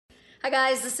Hi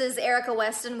guys, this is Erica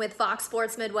Weston with Fox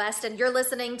Sports Midwest, and you're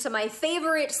listening to my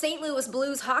favorite St. Louis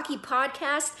Blues hockey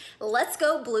podcast, Let's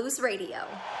Go Blues Radio.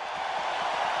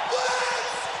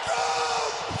 Let's go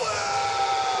Blues!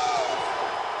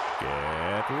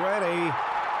 Get ready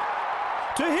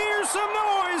to hear some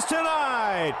noise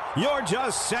tonight. You're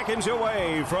just seconds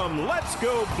away from Let's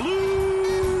Go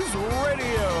Blues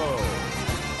Radio.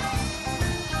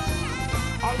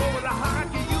 All over the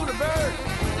hockey universe.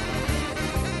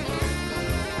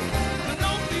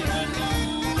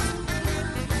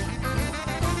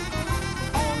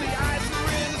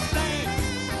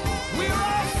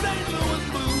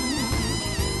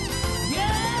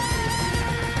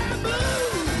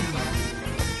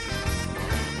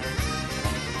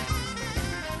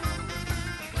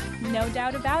 No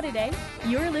doubt about it, eh?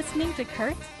 You're listening to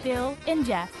Kurt, Bill, and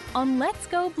Jeff on Let's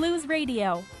Go Blues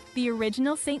Radio, the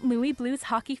original St. Louis Blues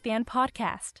hockey fan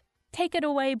podcast. Take it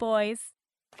away, boys.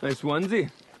 Nice onesie.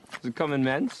 Is it come in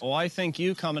men's? Oh, I think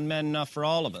you come in men enough for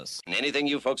all of us. And anything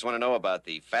you folks want to know about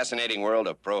the fascinating world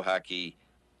of pro hockey,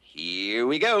 here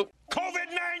we go.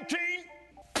 COVID-19,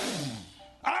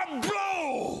 I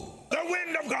blow the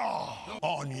wind of God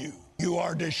on you. You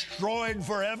are destroyed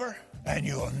forever, and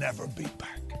you'll never be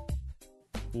back.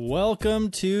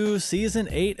 Welcome to Season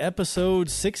 8, Episode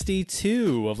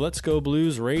 62 of Let's Go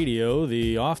Blues Radio,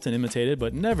 the often imitated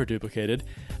but never duplicated,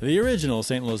 the original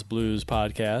St. Louis Blues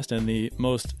podcast, and the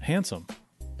most handsome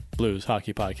blues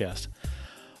hockey podcast.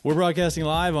 We're broadcasting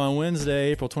live on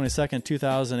Wednesday, April 22nd,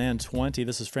 2020.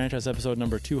 This is franchise episode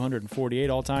number 248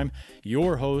 all-time.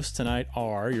 Your hosts tonight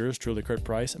are yours truly, Kurt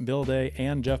Price, Bill Day,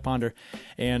 and Jeff Ponder.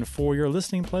 And for your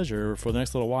listening pleasure, for the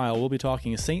next little while, we'll be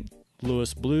talking St.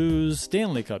 Louis Blues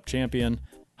Stanley Cup champion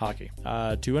hockey.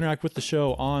 To interact with the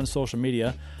show on social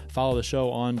media, follow the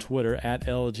show on Twitter at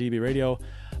LGB Radio.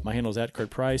 My handle is at Kurt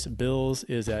Price. Bill's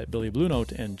is at Billy Blue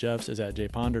Note, and Jeff's is at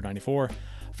JPonder94.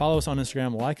 Follow us on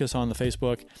Instagram, like us on the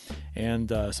Facebook,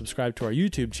 and subscribe to our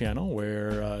YouTube channel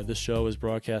where this show is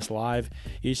broadcast live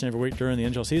each and every week during the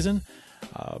NHL season,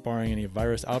 barring any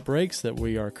virus outbreaks that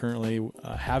we are currently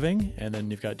having. And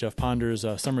then you've got Jeff Ponder's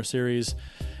summer series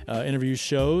interview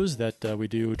shows that we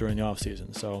do during the off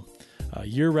season. So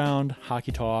year-round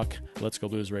hockey talk, Let's Go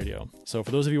Blues Radio. So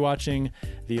for those of you watching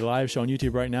the live show on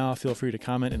YouTube right now, feel free to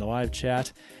comment in the live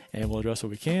chat, and we'll address what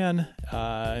we can.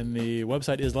 And the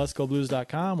website is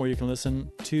letsgoblues.com, where you can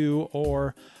listen to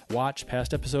or watch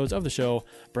past episodes of the show,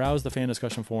 browse the fan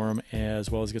discussion forum, as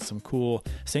well as get some cool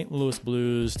St. Louis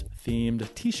Blues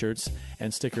themed t-shirts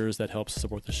and stickers that help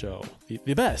support the show.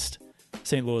 The best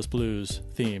St. Louis Blues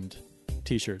themed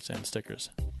t-shirts and stickers.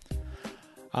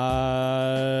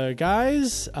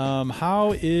 Guys,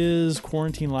 how is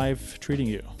quarantine life treating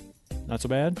you? Not so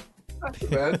bad? Not too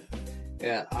bad.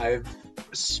 Yeah, I've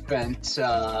spent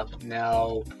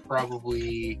now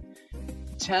probably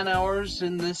 10 hours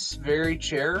in this very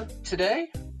chair today.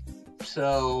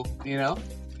 So, you know,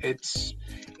 it's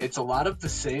a lot of the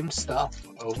same stuff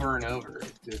over and over.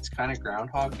 It's kind of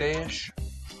Groundhog Day-ish.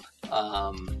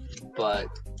 But,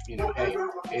 you know, hey,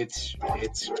 it's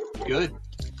good.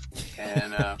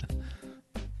 And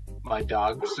my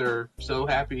dogs are so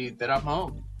happy that I'm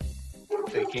home.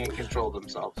 They can't control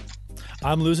themselves.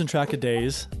 I'm losing track of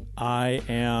days. I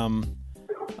am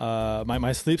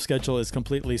my sleep schedule is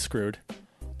completely screwed.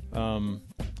 You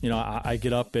know, I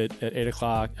get up at 8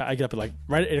 o'clock. I get up at like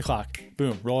right at 8 o'clock.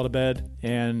 Boom, roll out of bed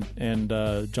and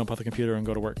jump off the computer and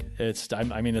go to work. It's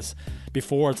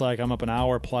before it's like I'm up an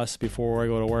hour plus before I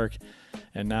go to work,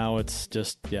 and now it's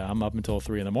just I'm up until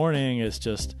 3 in the morning. It's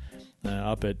just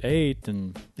up at 8,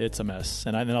 and it's a mess.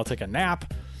 And then I'll take a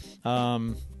nap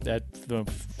at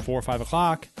 4 or 5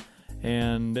 o'clock,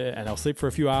 and I'll sleep for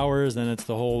a few hours. Then it's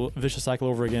the whole vicious cycle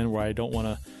over again, where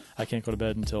I can't go to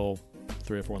bed until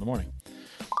 3 or 4 in the morning.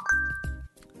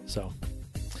 So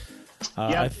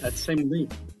that's the same with me.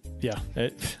 Yeah.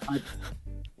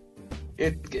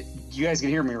 You guys can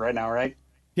hear me right now, right?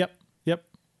 Yep.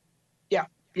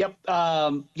 Yep.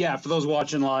 For those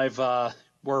watching live,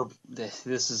 this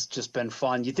has just been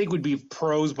fun. You'd think we'd be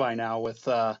pros by now with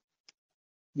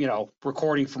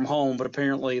recording from home, but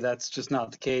apparently that's just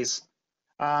not the case.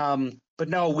 But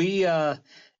no,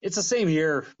 it's the same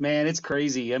here, man. It's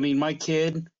crazy. I mean, my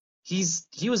kid, he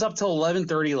was up till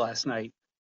 11:30 last night.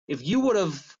 If you would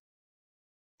have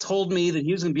told me that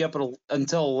he was going to be up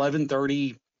until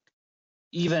 11:30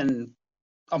 even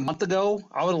a month ago,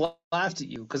 I would have laughed at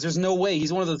you, because there's no way.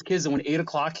 He's one of those kids that when 8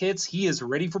 o'clock hits, he is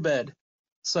ready for bed.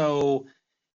 So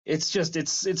it's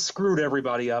screwed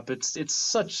everybody up. It's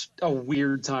such a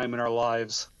weird time in our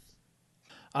lives.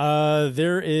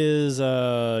 There is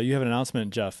you have an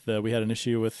announcement, Jeff, that we had an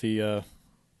issue with the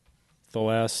the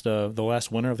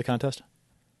last winner of the contest?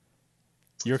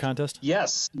 Your contest?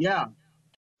 Yes. Yeah.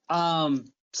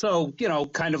 So,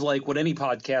 kind of like what any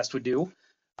podcast would do,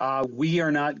 we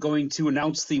are not going to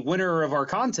announce the winner of our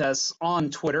contests on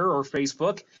Twitter or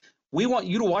Facebook. We want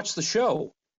you to watch the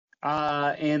show.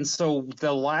 And so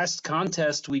the last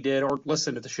contest we did, or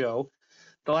listen to the show,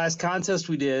 the last contest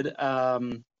we did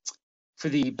for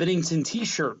the Bennington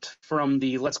t-shirt from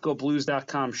the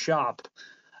letsgoblues.com shop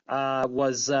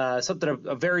was something,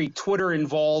 a very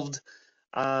Twitter-involved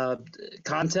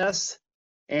contest.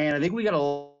 And I think we got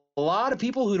a lot of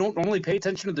people who don't normally pay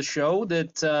attention to the show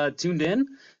that tuned in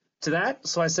to that.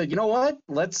 So I said, you know what?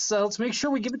 Let's make sure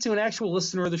we give it to an actual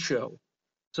listener of the show.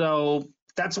 So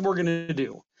that's what we're going to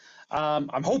do.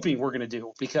 I'm hoping we're going to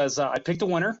do, because I picked a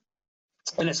winner.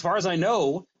 And as far as I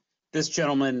know, this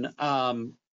gentleman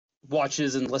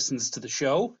watches and listens to the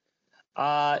show.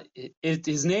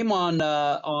 His name on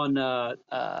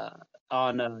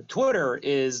Twitter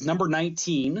is number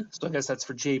 19. So I guess that's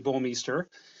for Jay Bomeister.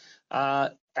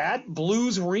 At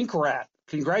Blues Rink Rat.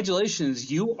 Congratulations,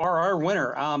 you are our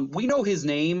winner. We know his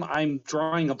name. I'm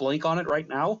drawing a blank on it right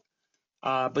now.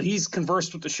 But he's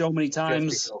conversed with the show many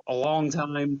times, a long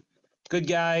time. Good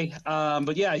guy.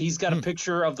 But yeah, he's got a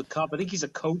picture of the cup. I think he's a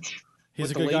coach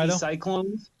with the Lady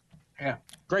Cyclones. Yeah.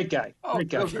 Great guy. Oh, great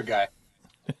guy. Good guy.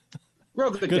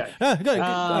 Real good guy.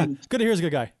 Good to hear he's a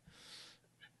good guy.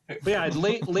 But yeah,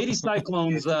 Lady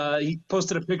Cyclones, he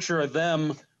posted a picture of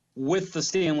them with the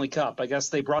Stanley Cup. I guess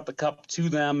they brought the cup to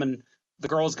them, and the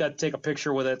girls got to take a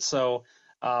picture with it. So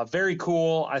very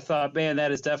cool. I thought, man,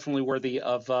 that is definitely worthy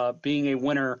of being a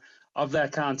winner of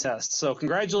that contest. So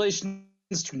congratulations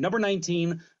to number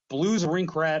 19, Blues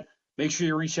Rink Rat. Make sure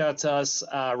you reach out to us,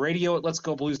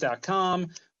 radio@letsgoblues.com,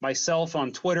 myself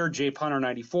on Twitter,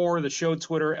 jpunter94, the show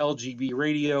Twitter, LGB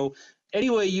Radio. Any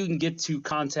way you can get to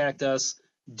contact us,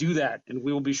 do that, and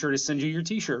we will be sure to send you your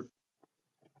T-shirt.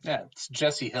 Yeah, it's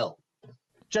Jesse Hill.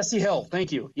 Jesse Hill,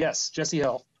 thank you. Yes, Jesse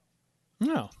Hill.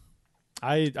 No,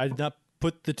 I did not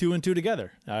put the two and two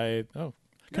together.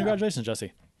 Congratulations,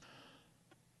 Jesse.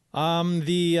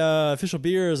 The official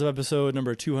beers of episode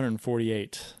number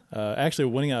 248. Actually,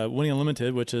 winning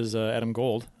unlimited, which is Adam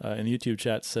Gold in the YouTube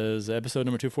chat, says episode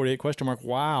number 248 ?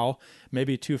 Wow,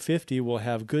 maybe 250 will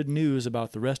have good news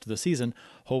about the rest of the season.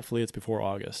 Hopefully, it's before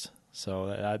August. So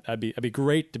that'd be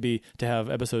great to have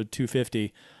episode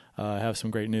 250 have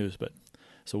some great news. But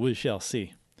so we shall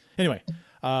see. Anyway,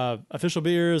 official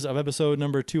beers of episode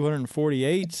number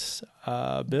 248.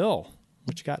 Bill,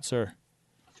 what you got, sir?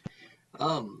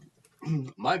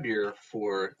 My beer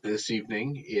for this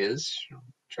evening is,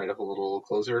 try to hold a little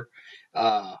closer,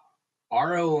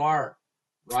 ROR,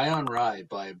 Rye on Rye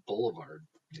by Boulevard.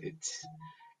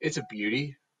 It's a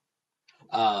beauty.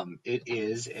 It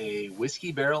is a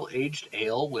whiskey barrel aged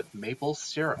ale with maple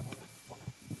syrup.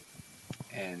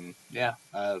 And yeah,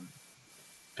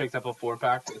 picked up a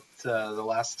 4-pack the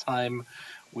last time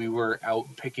we were out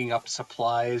picking up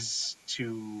supplies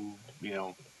to,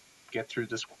 get through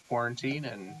this quarantine,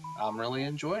 and I'm really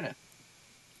enjoying it.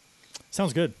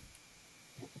 Sounds good.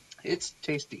 It's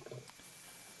tasty.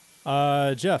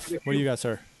 Jeff, what do you got,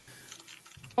 sir?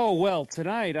 Oh, well,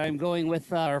 tonight I'm going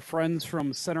with our friends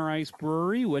from Center Ice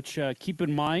Brewery, which keep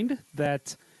in mind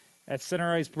that at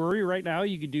Center Ice Brewery right now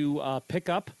you can do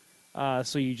pickup.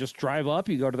 So you just drive up,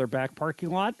 you go to their back parking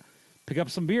lot, pick up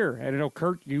some beer. And I know,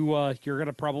 Kurt, you're going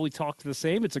to probably talk to the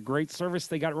same. It's a great service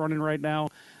they got running right now.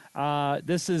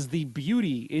 This is the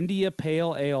Beauty India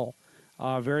Pale Ale.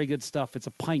 Very good stuff. It's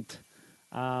a pint.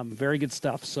 Very good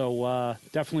stuff. So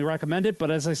definitely recommend it.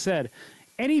 But as I said,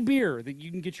 any beer that you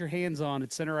can get your hands on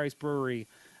at Center Ice Brewery,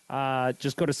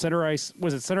 just go to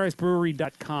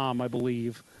centericebrewery.com, I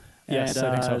believe. Yes, and,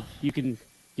 I think so. You can,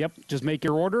 just make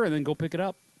your order and then go pick it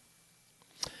up.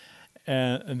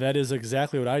 And that is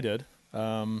exactly what I did.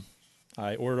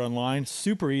 I ordered online,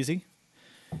 super easy,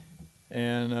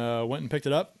 and went and picked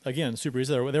it up. Again, super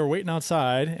easy. They were waiting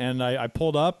outside, and I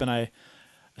pulled up, and I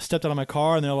stepped out of my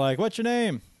car, and they're like, "What's your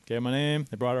name?" Gave them my name.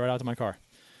 They brought it right out to my car.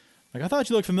 Like, I thought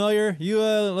you looked familiar. You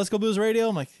Let's Go Blues Radio?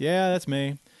 I'm like, yeah, that's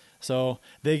me. So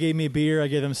they gave me beer. I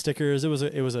gave them stickers. It was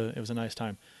a nice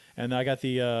time. And I got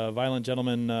the Violent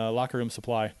Gentleman Locker Room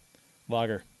Supply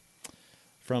lager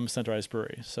from Center Ice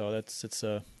Brewery. So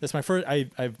that's my first.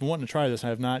 I've been wanting to try this, and I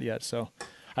have not yet. So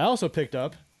I also picked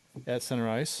up at Center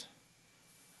Ice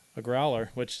a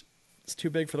growler, which is too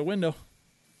big for the window.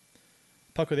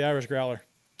 Puck with the Irish growler.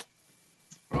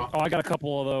 Oh, I got a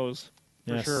couple of those.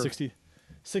 For sure.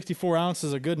 64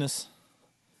 ounces of goodness.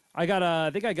 I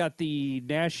think I got the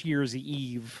Nash Year's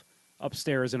Eve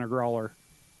upstairs in a growler.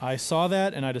 I saw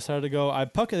that, and I decided to go.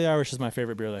 Puck of the Irish is my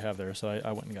favorite beer they have there, so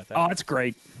I went and got that. Oh, that's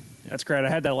great. That's great. I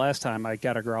had that last time. I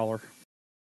got a growler.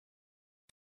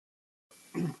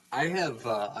 I have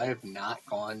not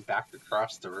gone back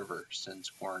across the river since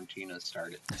quarantine has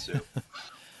started. So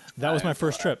that was my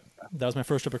first trip. That was my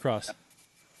first trip across.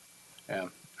 Yeah,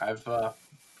 I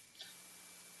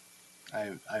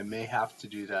may have to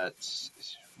do that.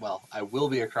 Well, I will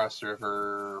be across the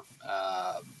river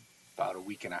about a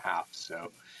week and a half.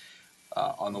 So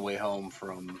on the way home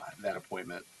from that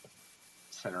appointment,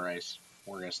 Center Ice,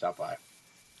 we're going to stop by.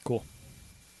 Cool.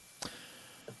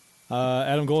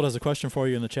 Adam Gold has a question for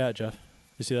you in the chat, Jeff.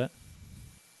 You see that?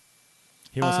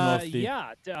 He wants to know if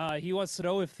he wants to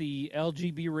know if the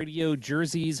LGB radio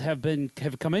jerseys have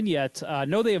come in yet.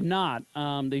 No, they have not.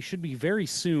 They should be very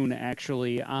soon,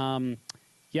 actually.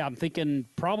 Yeah, I'm thinking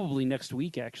probably next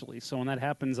week, actually. So when that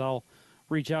happens, I'll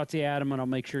reach out to you, Adam, and I'll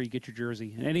make sure you get your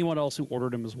jersey, and anyone else who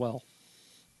ordered them as well.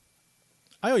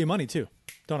 I owe you money too,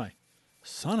 don't I?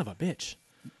 Son of a bitch.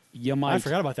 You might. I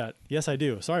forgot about that. Yes, I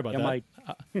do. Sorry about that. Might.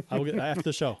 I will get after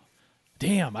the show.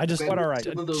 Damn, I just all right.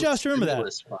 Just remember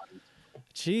that.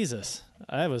 Jesus,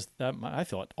 I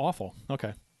felt awful.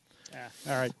 Okay. Yeah.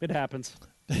 All right. It happens.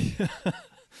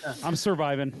 I'm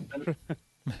surviving.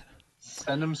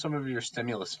 Send them some of your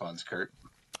stimulus funds, Kurt.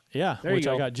 Yeah. There you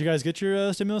go. I got. Did you guys get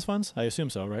your stimulus funds? I assume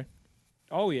so, right?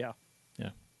 Oh yeah. Yeah.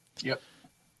 Yep.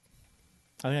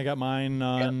 I think I got mine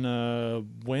on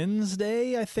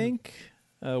Wednesday. I think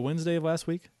Wednesday of last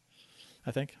week.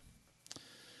 I think.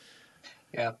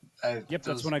 Yeah.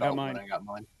 That's when I got mine.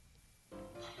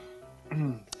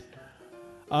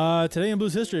 Today in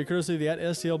Blues History, courtesy of the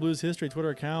 @STL Blues History Twitter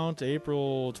account,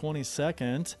 April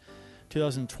 22nd,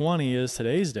 2020 is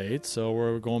today's date. So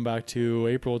we're going back to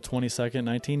April 22nd,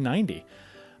 1990.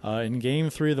 In Game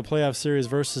 3 of the playoff series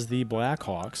versus the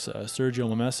Blackhawks, Sergio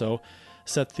Momesso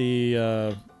set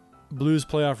the Blues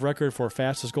playoff record for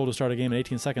fastest goal to start a game in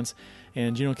 18 seconds,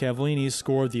 and Gino Cavallini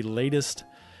scored the latest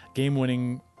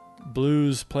game-winning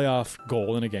Blues playoff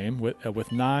goal in a game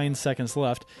with 9 seconds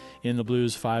left in the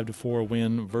Blues 5-4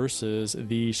 win versus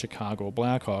the Chicago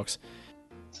Blackhawks.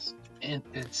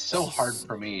 It's so hard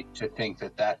for me to think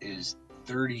that is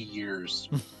 30 years,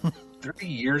 30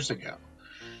 years ago.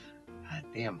 God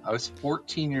damn, I was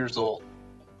 14 years old.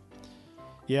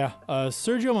 Yeah,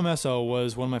 Sergio Momesso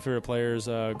was one of my favorite players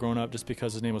growing up just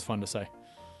because his name was fun to say.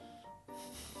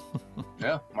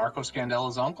 Yeah, Marco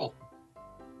Scandella's uncle.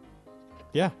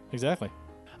 Yeah, exactly.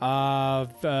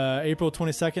 April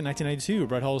 22nd, 1992,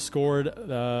 Brett Hull scored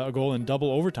a goal in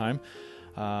double overtime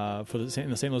in the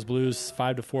St. Louis Blues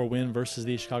 5-4 win versus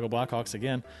the Chicago Blackhawks.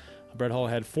 Again, Brett Hull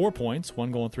had 4 points,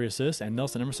 1 goal and 3 assists, and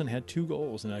Nelson Emerson had 2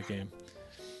 goals in that game.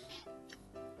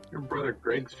 Your brother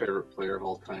Greg's favorite player of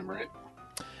all time, right?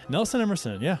 Nelson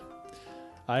Emerson, yeah.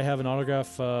 I have an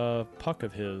autograph puck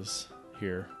of his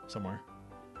here somewhere.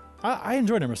 I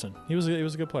enjoyed Emerson. He was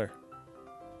a good player.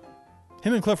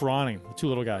 Him and Cliff Ronning, the 2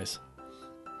 little guys.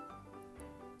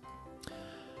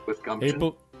 With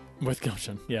gumption? With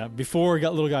gumption, yeah. Before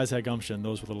little guys had gumption,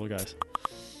 those were the little guys.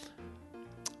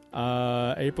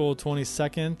 April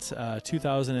 22nd,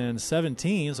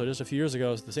 2017, so just a few years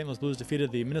ago, the St. Louis Blues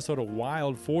defeated the Minnesota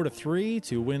Wild 4-3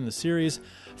 to win the series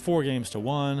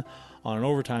 4-1 on an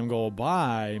overtime goal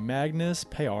by Magnus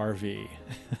Paajarvi.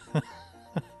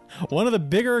 One of the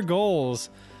bigger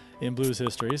goals in Blues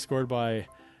history, scored by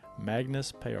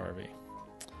Magnus Paajarvi.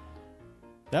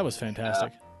 That was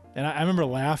fantastic. And I remember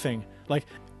laughing. Like,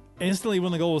 instantly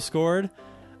when the goal was scored,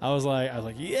 I was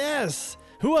like, yes!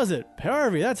 Who was it?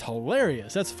 Paajarvi. That's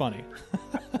hilarious. That's funny.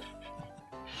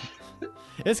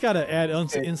 It's got to add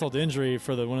insult to injury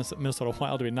for the Minnesota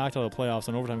Wild to be knocked out of the playoffs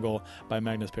on an overtime goal by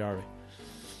Magnus Paajarvi.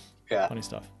 Yeah. Funny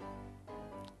stuff.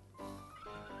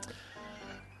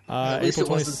 At least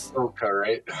April it wasn't Soka,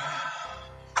 right?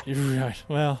 Right.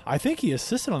 Well, I think he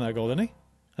assisted on that goal, didn't he?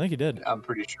 I think he did. I'm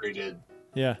pretty sure he did.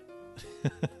 Yeah.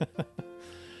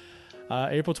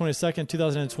 April 22nd,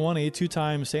 2020,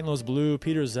 2-time St. Louis Blue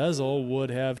Peter Zezel would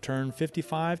have turned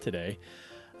 55 today.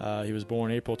 He was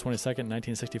born April 22nd,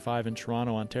 1965 in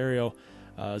Toronto, Ontario.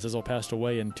 Zezel passed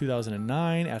away in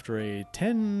 2009 after a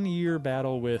 10-year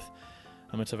battle with,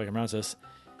 I'm going to see if I can pronounce this,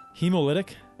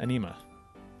 hemolytic anemia,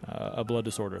 a blood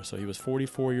disorder. So he was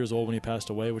 44 years old when he passed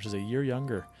away, which is a year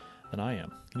younger than I am.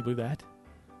 Can you believe that?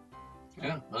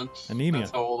 Yeah, that's anemia.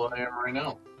 That's how old I am right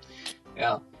now.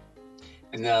 Yeah.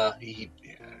 And I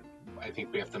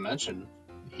think we have to mention,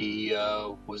 he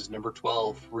was number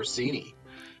 12 Rossini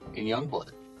in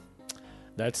Youngblood.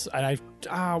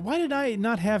 Why did I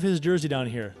not have his jersey down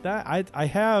here? I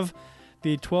have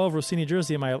the 12 Rossini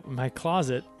jersey in my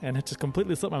closet, and it just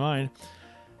completely slipped my mind.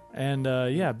 And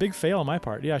yeah, big fail on my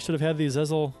part. Yeah, I should have had the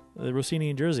Zezel, the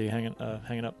Rossini jersey hanging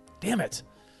up. Damn it.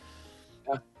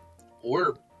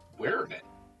 Or wearing it.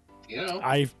 You know.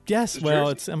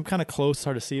 I'm kind of close, it's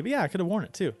hard to see, but yeah, I could have worn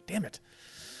it too. Damn it.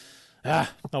 Oh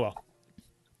well.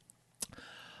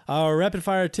 Rapid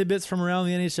fire tidbits from around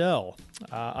the NHL.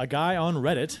 A guy on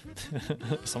Reddit,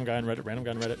 some guy on Reddit, random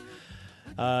guy on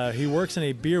Reddit. He works in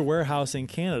a beer warehouse in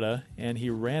Canada, and they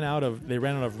ran out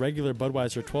of regular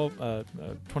Budweiser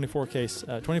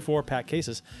 24 pack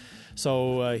cases.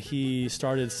 So he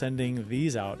started sending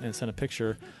these out and sent a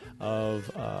picture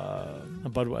of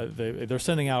Budweiser. They're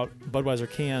sending out Budweiser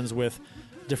cans with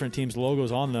different teams'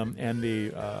 logos on them and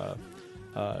the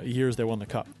years they won the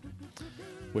cup,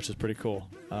 which is pretty cool.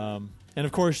 And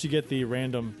of course, you get the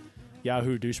random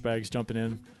Yahoo douchebags jumping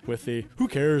in with the "Who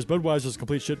cares? Budweiser's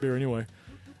complete shit beer anyway."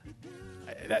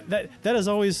 That is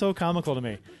always so comical to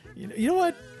me. You know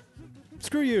what?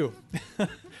 Screw you.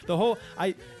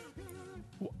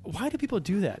 Why do people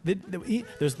do that?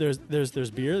 There's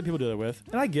beer that people do that with,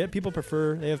 and I get people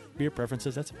they have beer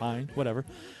preferences. That's fine, whatever.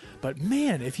 But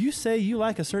man, if you say you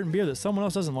like a certain beer that someone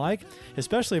else doesn't like,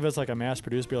 especially if it's like a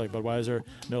mass-produced beer like Budweiser,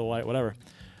 Miller Lite, whatever,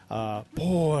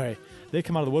 boy, they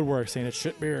come out of the woodwork saying it's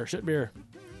shit beer.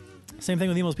 Same thing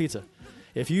with Emo's Pizza.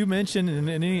 If you mention in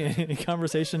any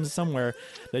conversation somewhere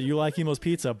that you like Emo's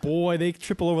Pizza, boy, they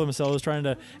triple over themselves trying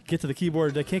to get to the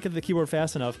keyboard. They can't get to the keyboard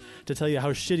fast enough to tell you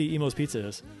how shitty Emo's Pizza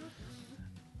is.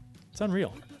 It's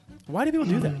unreal. Why do people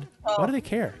do that? Why do they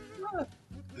care?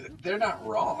 They're not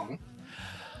wrong.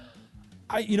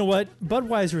 You know what?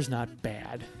 Budweiser is not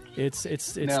bad. It's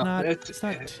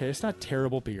not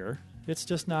terrible beer. It's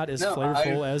just not as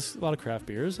flavorful as a lot of craft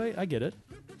beers. I get it.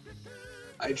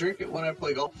 I drink it when I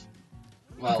play golf.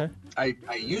 Well, okay.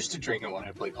 I used to drink it when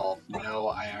I play golf. Now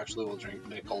I actually will drink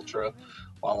Mick Ultra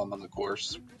while I'm on the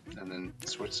course, and then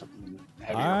switch something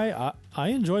heavier. I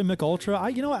enjoy Mick Ultra.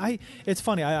 It's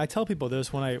funny. I tell people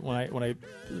this when I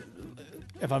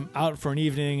if I'm out for an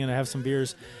evening and I have some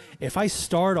beers. If I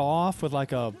start off with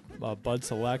like a Bud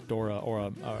Select or a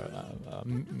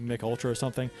Mick Ultra or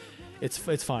something,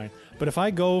 it's fine. But if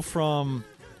I go from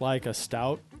like a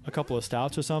couple of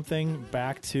stouts or something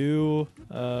back to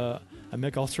a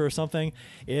Mick Ultra or something,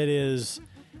 it's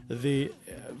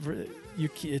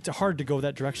hard to go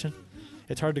that direction.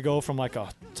 It's hard to go from like a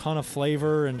ton of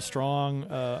flavor and strong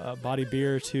body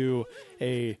beer to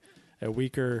a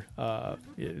weaker.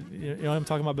 You know what I'm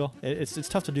talking about, Bill? It's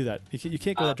tough to do that. You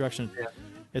can't go that direction. Yeah.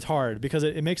 It's hard because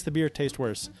it makes the beer taste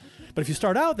worse. But if you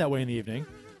start out that way in the evening,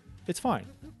 it's fine.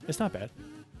 It's not bad.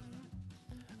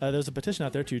 There's a petition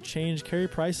out there to change Carey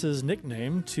Price's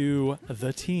nickname to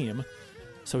The Team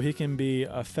so he can be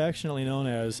affectionately known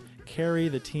as Carey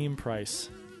the Team Price.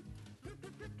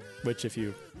 Which, if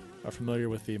you are familiar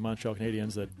with the Montreal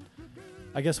Canadiens, that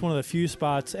I guess one of the few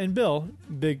spots, and Bill,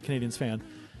 big Canadiens fan,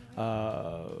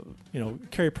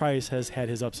 Carey Price has had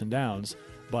his ups and downs,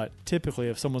 but typically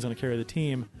if someone's going to carry the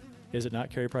team, is it not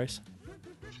Carey Price?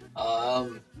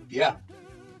 Yeah.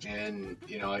 And,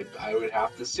 I would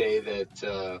have to say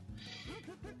that,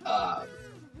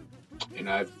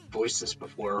 I've voiced this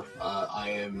before.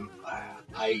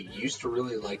 I used to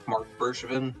really like Mark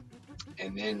Bergevin,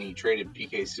 and then he traded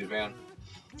PK Subban.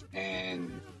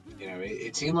 And,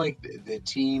 it seemed like the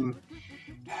team,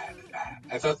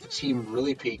 I thought the team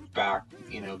really peaked back,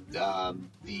 the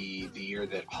year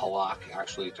that Halak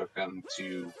actually took them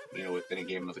to, within a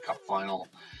game of the Cup final.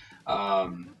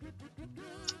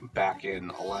 Back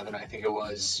in 11, I think it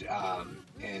was,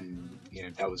 and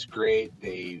that was great.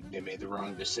 They made the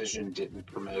wrong decision, didn't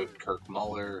promote Kirk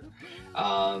Muller,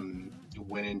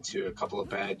 went into a couple of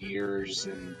bad years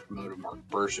and promoted Mark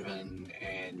Bergevin,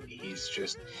 and he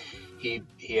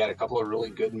had a couple of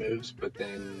really good moves, but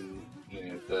then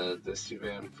the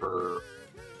Subban for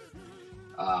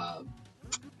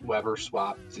Weber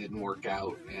swap didn't work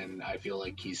out, and I feel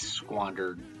like he's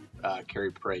squandered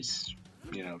Carey Price.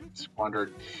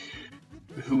 Squandered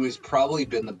who has probably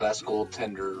been the best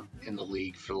goaltender in the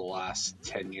league for the last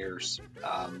 10 years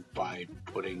by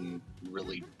putting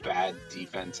really bad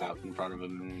defense out in front of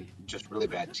him and just really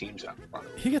bad teams out in front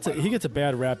of him. He gets a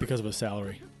bad rap because of his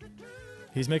salary.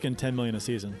 He's making $10 million a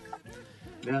season.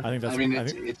 Yeah,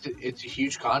 it's a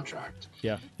huge contract.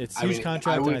 Yeah, it's a huge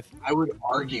contract. I would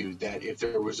argue that if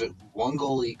there was one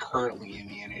goalie currently in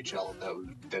the NHL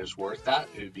that is worth that,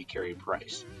 it would be Carey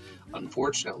Price.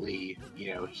 Unfortunately,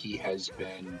 he has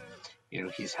been,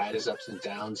 he's had his ups and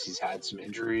downs. He's had some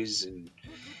injuries,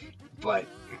 but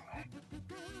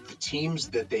the teams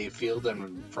that they fielded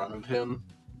in front of him,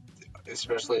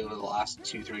 especially over the last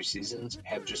 2-3 seasons,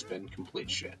 have just been complete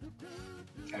shit.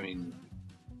 I mean,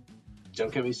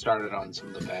 don't get me started on some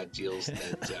of the bad deals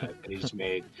that he's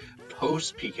made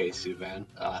post PK Subban.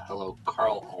 Hello,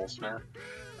 Carl Alsner.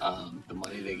 The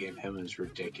money they gave him is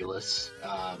ridiculous.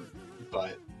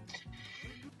 But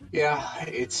yeah,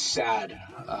 it's sad.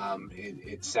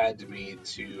 It's sad to me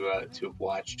to have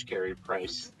watched Carey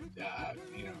Price,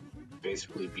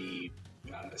 basically be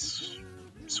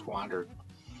squandered.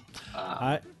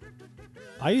 I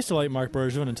used to like Mark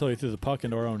Bergevin until he threw the puck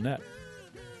into our own net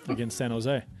against San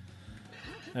Jose.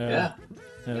 Yeah.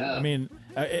 I mean,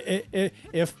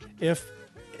 if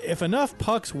enough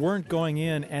pucks weren't going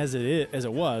in as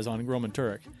it was on Roman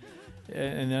Turek,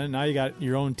 and then now you got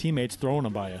your own teammates throwing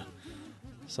them by you.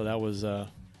 So that was I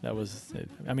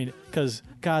mean, because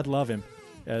God love him,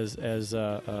 as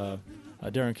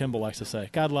Darren Kimball likes to say.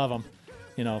 God love him,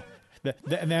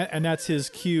 and that's his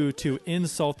cue to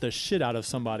insult the shit out of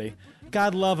somebody.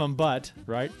 God love him, but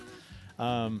right.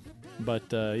 And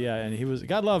he was,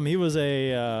 God love him, he was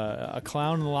a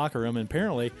clown in the locker room, and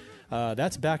apparently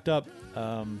that's backed up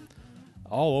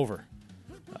all over.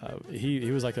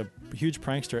 He was like a huge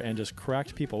prankster and just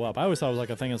cracked people up. I always thought it was like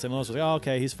a thing in St. Louis. Was like, oh,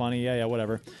 okay, he's funny, yeah,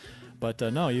 whatever. But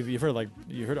no, you've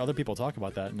heard other people talk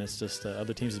about that, and it's just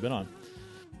other teams have been on.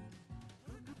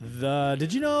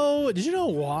 Did you know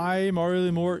why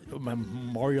Mario Lemieux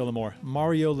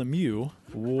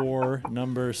wore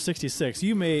number 66?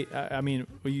 You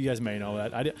guys may know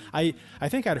that. I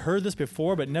think I'd heard this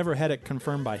before, but never had it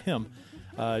confirmed by him.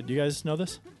 Do you guys know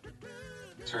this?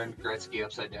 Turned Gretzky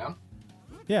upside down.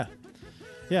 Yeah.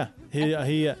 He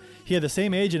had the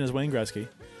same agent as Wayne Gretzky,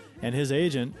 and his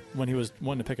agent, when he was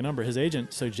wanting to pick a number, his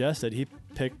agent suggested he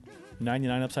pick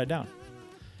 99 upside down,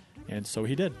 and so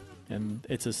he did. And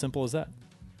it's as simple as that.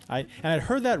 I'd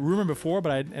heard that rumor before,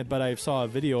 but I saw a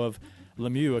video of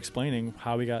Lemieux explaining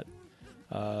how he got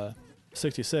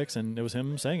 66, and it was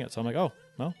him saying it. So I'm like, oh,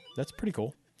 well, that's pretty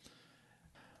cool.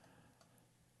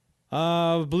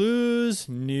 Blues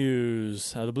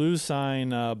news. The Blues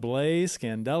sign Blais,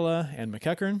 Scandella, and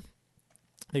McEachern.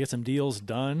 They get some deals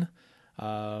done.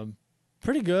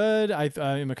 Pretty good.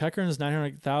 McEachern's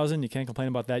 $900,000. You can't complain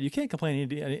about that. You can't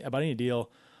complain about any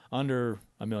deal under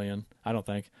 $1 million, I don't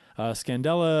think.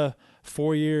 Scandella,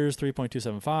 4 years,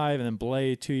 3.275, and then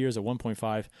Blais, 2 years at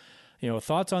 1.5.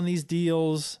 Thoughts on these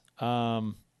deals?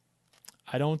 I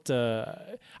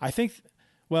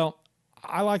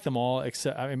like them all,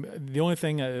 except the only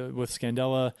thing with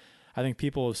Scandella, I think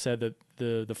people have said that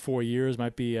the 4 years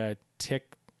might be a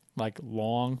tick like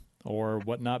long or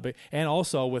whatnot, but and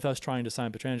also with us trying to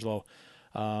sign Pietrangelo,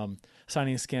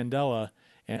 signing Scandella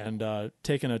and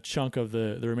taking a chunk of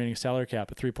the remaining salary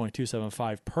cap at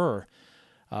 3.275 per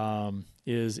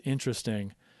is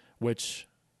interesting, which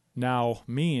now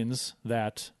means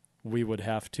that we would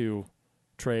have to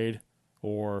trade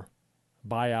or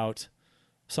buy out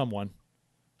someone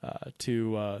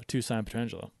to sign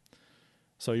Pietrangelo.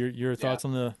 So your thoughts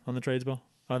on the trades, Bill?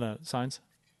 On the signs?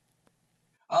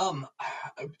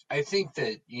 I think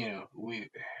that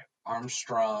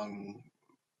Armstrong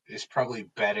is probably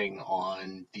betting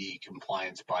on the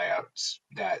compliance buyouts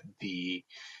that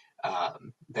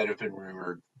that have been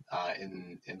rumored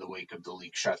in the wake of the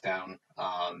league shutdown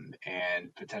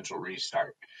and potential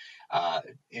restart.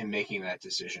 In making that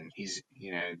decision, he's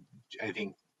I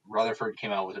think Rutherford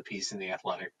came out with a piece in The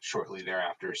Athletic shortly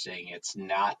thereafter saying it's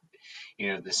not,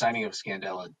 the signing of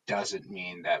Scandella doesn't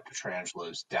mean that Pietrangelo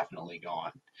is definitely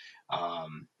gone.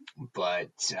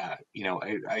 But I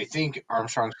think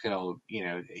Armstrong's going to,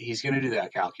 he's going to do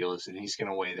that calculus and he's going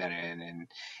to weigh that in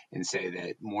and say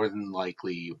that more than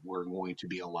likely we're going to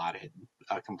be allotted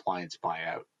a compliance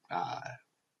buyout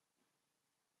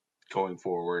going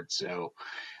forward. So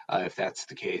if that's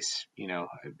the case,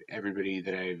 everybody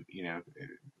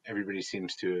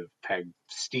seems to have pegged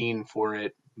Steen for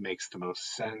it. Makes the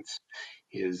most sense.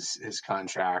 His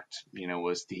contract,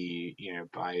 was the,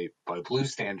 by Blue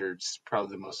standards,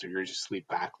 probably the most egregiously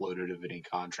backloaded of any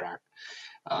contract.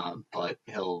 But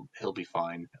he'll be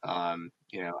fine. I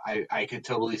could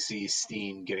totally see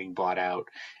Steen getting bought out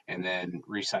and then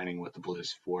re-signing with the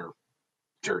Blues for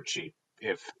dirt cheap.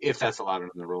 If that's allowed in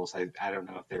the rules, I don't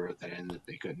know if they wrote that in that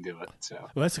they couldn't do it. So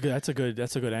well, that's a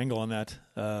good angle on that.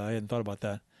 I hadn't thought about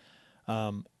that.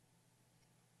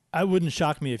 I wouldn't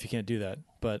shock me if you can't do that,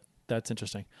 but that's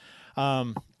interesting.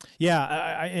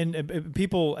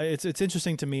 People, it's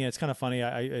interesting to me. It's kind of funny.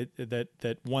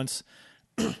 That once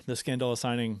the Scandella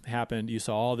signing happened, you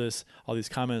saw all these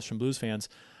comments from Blues fans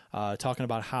talking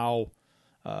about how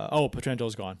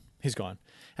Pietrangelo's gone. He's gone.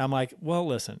 And I'm like, well,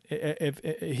 listen, if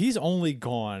he's only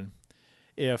gone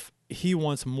if he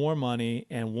wants more money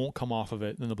and won't come off of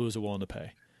it than the Blues are willing to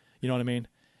pay. You know what I mean?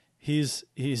 He's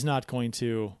not going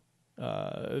to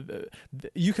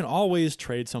you can always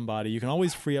trade somebody. You can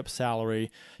always free up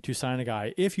salary to sign a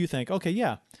guy if you think, okay,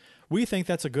 yeah, we think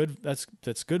that's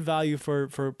good value for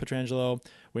Pietrangelo.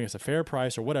 We think it's a fair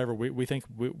price or whatever. We think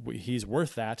he's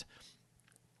worth that.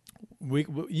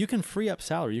 You can free up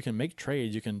salary. You can make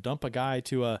trades. You can dump a guy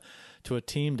to a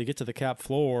team to get to the cap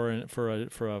floor and for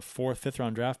a fourth, fifth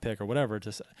round draft pick or whatever.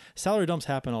 Just salary dumps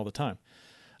happen all the time.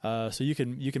 So you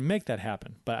can make that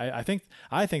happen. But I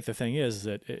think the thing is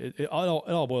that it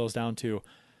all boils down to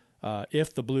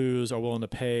if the Blues are willing to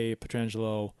pay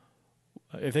Pietrangelo,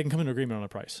 if they can come to an agreement on a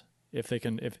price. If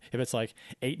it's like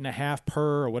 8.5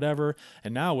 per or whatever,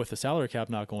 and now with the salary cap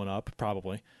not going up,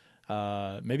 probably,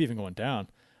 maybe even going down,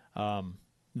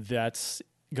 that's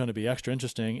going to be extra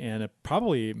interesting, and it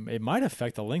might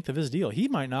affect the length of his deal. He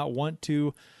might not want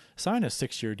to sign a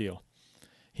 6-year deal.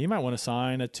 He might want to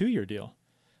sign a 2-year deal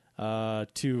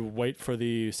to wait for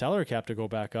the salary cap to go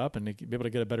back up and to be able to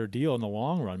get a better deal in the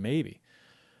long run, maybe.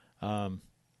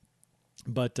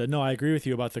 But no, I agree with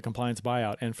you about the compliance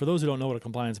buyout. And for those who don't know what a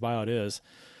compliance buyout is,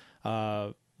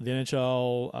 the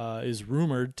NHL is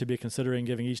rumored to be considering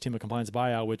giving each team a compliance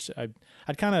buyout, which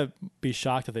I'd kind of be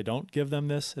shocked if they don't give them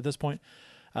this at this point.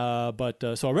 So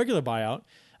a regular buyout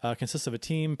consists of a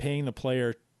team paying the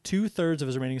player 2/3 of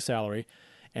his remaining salary,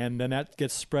 and then that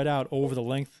gets spread out over the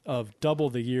length of double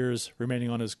the years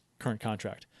remaining on his current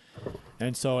contract.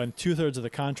 And 2/3 of the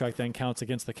contract then counts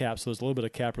against the cap, so there's a little bit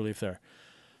of cap relief there.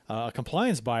 A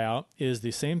compliance buyout is the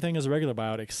same thing as a regular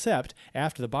buyout, except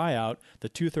after the buyout, the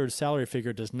 2/3 salary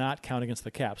figure does not count against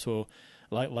the cap, so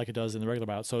like it does in the regular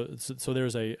buyout. So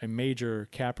there's a major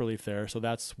cap relief there. So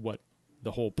that's what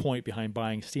the whole point behind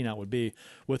buying Steen out would be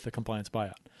with the compliance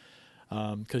buyout,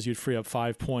 because you'd free up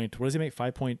 5 point. What does he make?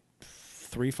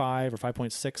 5.35 or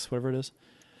 5.6, whatever it is.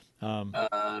 Yeah,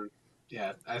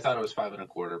 I thought it was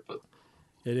 5.25, but.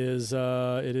 It is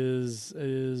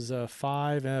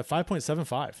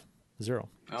 5.75. Oh, so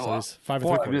wow. he's 5 Boy,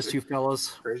 and I 3/4. missed you fellas.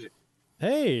 Crazy.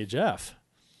 Hey, Jeff.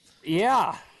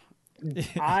 Yeah,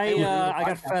 I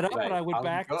got fed up, and I went How's it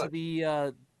back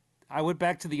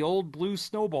to going? the old blue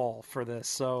snowball for this.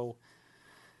 So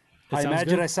It I sounds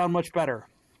imagine good. I sound much better.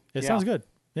 It Yeah. sounds good.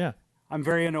 Yeah. I'm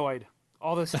very annoyed.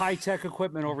 All this high tech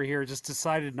equipment over here just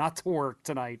decided not to work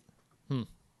tonight.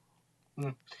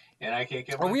 And I can't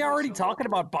get. Are my we already personal- talking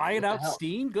about buying What the out hell?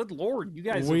 Steen? Good Lord, you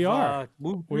guys We have are.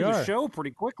 moved We through the are. show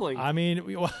pretty quickly. I mean,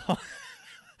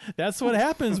 that's what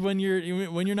happens when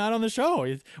you're not on the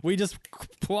show. We just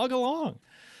plug along.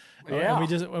 Yeah.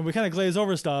 And we kind of glaze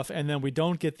over stuff, and then we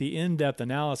don't get the in-depth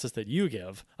analysis that you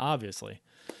give, obviously.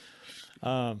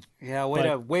 Yeah,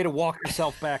 way to walk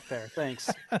yourself back there. Thanks.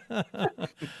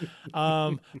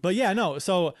 But yeah, no.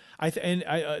 So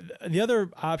the other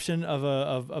option of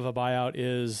a buyout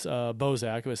is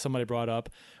Bozak, which somebody brought up,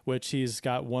 which he's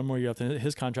got one more year left in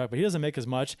his contract, but he doesn't make as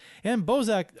much. And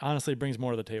Bozak honestly brings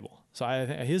more to the table. So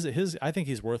I think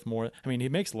he's worth more. I mean, he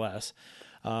makes less.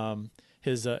 And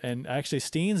actually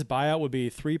Steen's buyout would be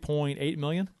 $3.8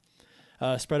 million,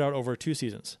 spread out over 2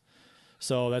 seasons.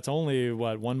 So that's only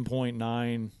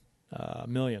 $1.9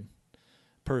 million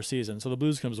per season. So the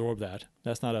Blues can absorb that.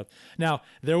 That's not a. Now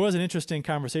there was an interesting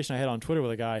conversation I had on Twitter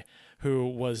with a guy who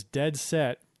was dead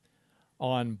set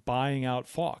on buying out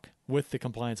Falk with the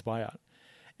compliance buyout,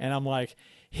 and I'm like,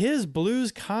 his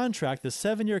Blues contract, the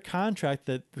 7-year contract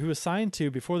that he was signed to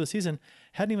before the season,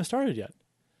 hadn't even started yet.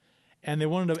 And they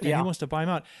wanted to, and he wants to buy him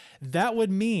out. That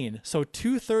would mean, so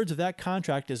 2/3 of that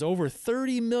contract is over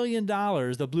 $30 million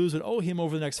the Blues would owe him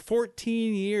over the next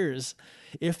 14 years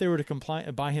if they were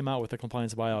to buy him out with a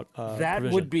compliance buyout That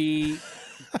provision. would be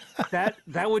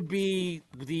that would be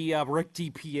the Rick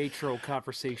DiPietro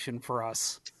conversation for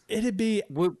us. It'd be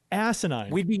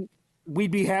asinine.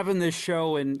 We'd be having this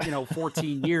show in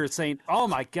 14 years saying, "Oh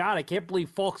my God, I can't believe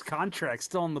Falk's contract's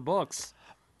still in the books."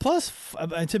 Plus,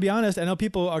 and to be honest, I know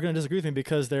people are going to disagree with me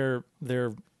because they're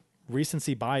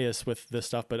recency bias with this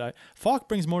stuff, but Falk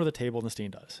brings more to the table than Steen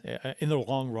does in the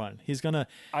long run. He's going to.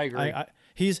 I agree.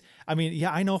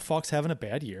 I know Falk's having a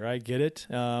bad year. I get it.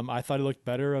 I thought he looked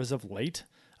better as of late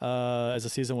as the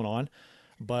season went on,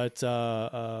 but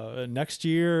next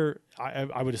year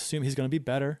I would assume he's going to be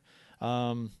better.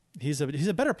 He's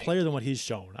a better player than what he's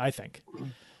shown, I think.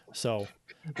 So.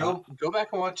 Go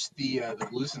back and watch the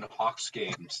Blues and the Hawks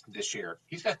games this year.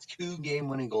 He's got 2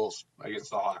 game-winning goals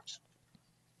against the Hawks.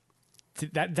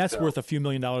 That's worth a few $1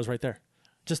 million right there.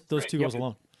 Just those 2 goals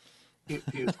alone.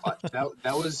 He was clutch.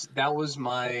 that was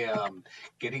my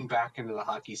getting back into the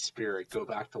hockey spirit. Go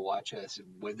back to watch us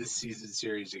win this season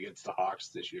series against the Hawks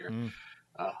this year.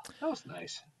 That was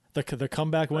nice. The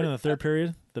comeback win in the third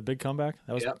period, the big comeback,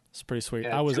 that was pretty sweet.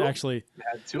 I was actually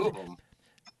had 2 of them.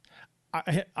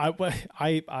 I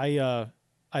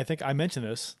think I mentioned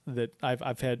this, that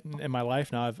I've had in my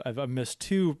life now. I've missed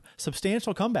 2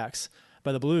 substantial comebacks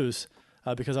by the Blues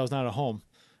because I was not at home.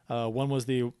 One was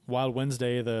the Wild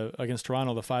Wednesday against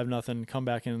Toronto, the 5-0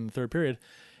 comeback in the third period,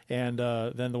 and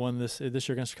then the one this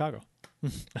year against Chicago.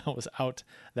 I was out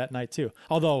that night too.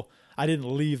 Although I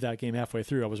didn't leave that game halfway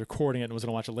through. I was recording it and was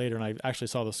going to watch it later, and I actually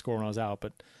saw the score when I was out,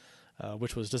 but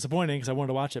which was disappointing because I wanted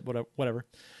to watch it. Whatever.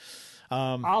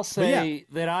 I'll say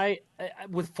that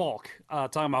with Falk,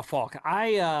 talking about Falk,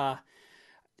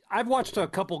 I've watched a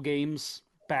couple games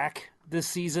back this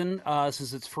season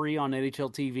since it's free on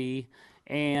NHL TV,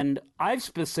 and I've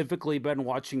specifically been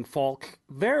watching Falk.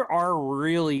 There are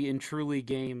really and truly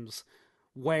games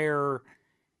where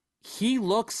he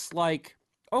looks like,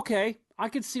 okay, I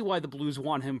can see why the Blues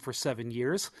want him for 7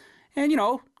 years, and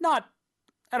not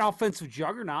an offensive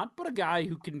juggernaut, but a guy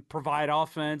who can provide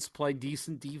offense, play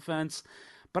decent defense.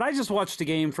 But I just watched a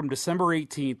game from December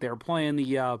 18th. They were playing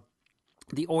the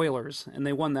Oilers, and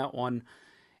they won that one.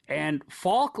 And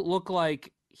Falk looked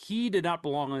like he did not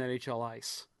belong on NHL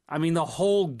ice. I mean, the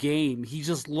whole game, he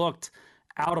just looked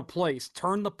out of place.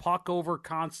 Turned the puck over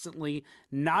constantly,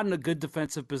 not in a good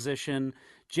defensive position.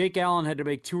 Jake Allen had to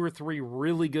make 2 or 3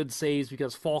 really good saves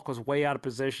because Falk was way out of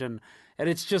position. And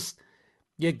it's just,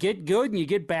 you get good and you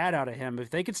get bad out of him. If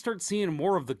they could start seeing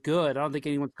more of the good, I don't think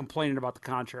anyone's complaining about the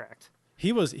contract.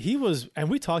 He was, and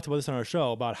we talked about this on our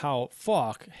show about how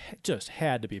Falk just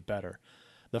had to be better.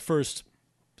 The first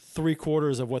 3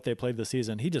 quarters of what they played this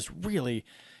season, he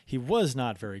was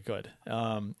not very good.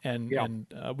 And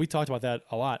we talked about that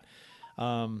a lot.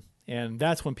 And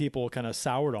that's when people kind of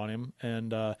soured on him.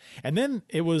 And then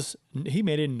he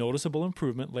made a noticeable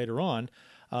improvement later on,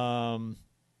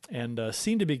 and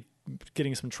seemed to be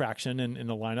getting some traction in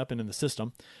the lineup and in the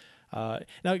system.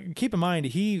 Now, keep in mind,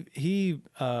 he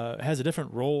has a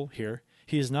different role here.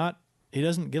 He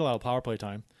doesn't get a lot of power play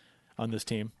time on this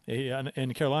team.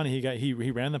 In Carolina,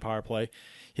 he ran the power play.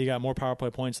 He got more power play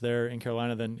points there in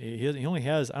Carolina than he only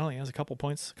has. I don't think he has a couple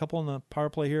points, a couple in the power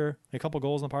play here, a couple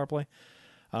goals in the power play.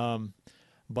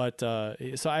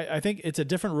 So I think it's a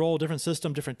different role, different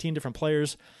system, different team, different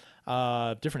players,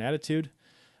 different attitude,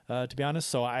 to be honest.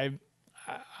 So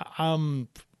I'm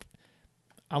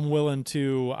willing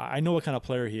to. I know what kind of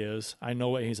player he is. I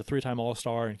know he's a 3-time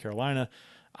All-Star in Carolina.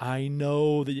 I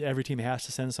know that every team has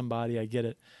to send somebody. I get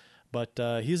it, but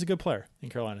he's a good player in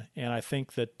Carolina, and I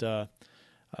think that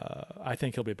I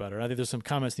think he'll be better. I think there's some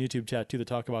comments in the YouTube chat too that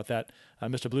talk about that.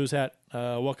 Mr. Blues Hat,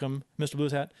 welcome, Mr.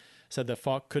 Blues Hat, said that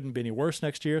Falk couldn't be any worse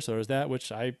next year. So there's that,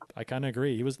 which I kind of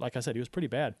agree. He was, like I said, he was pretty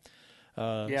bad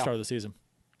start of the season.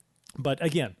 But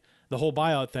again, the whole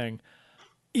buyout thing.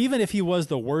 Even if he was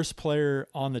the worst player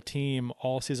on the team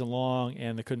all season long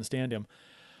and they couldn't stand him,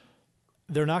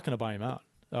 they're not going to buy him out.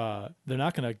 They're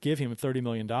not going to give him $30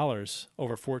 million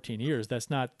over 14 years. That's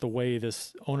not the way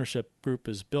this ownership group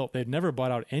is built. They've never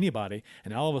bought out anybody,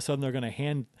 and all of a sudden they're going to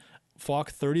hand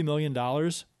Falk $30 million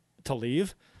to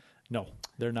leave? No,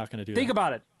 they're not going to do that. Think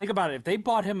about it. If they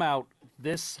bought him out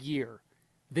this year,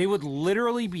 they would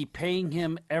literally be paying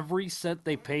him every cent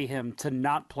they pay him to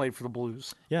not play for the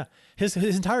Blues. Yeah, his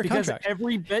entire because contract.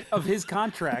 Every bit of his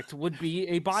contract would be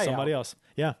a buyout. Somebody else.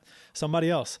 Yeah, somebody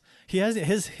else. He has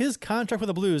his contract with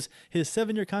the Blues. His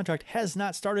 7-year contract has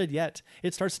not started yet.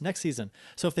 It starts next season.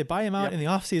 So if they buy him out in the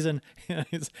offseason,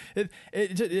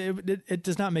 it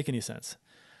does not make any sense.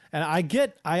 And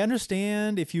I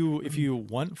understand if you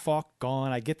want Falk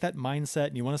gone. I get that mindset,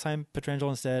 and you want to sign Pietrangelo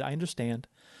instead. I understand,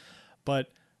 but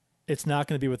it's not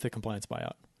going to be with the compliance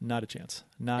buyout. Not a chance.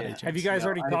 Not a chance. Have you guys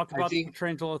already talked about the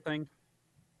Pietrangelo thing?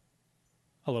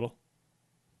 A little.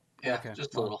 Yeah, okay.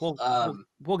 Just a little.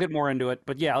 We'll get more into it,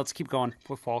 but yeah, let's keep going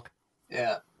with Falk.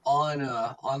 Yeah, on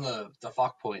the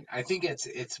Falk point, I think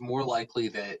it's more likely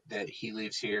that he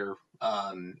leaves here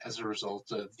as a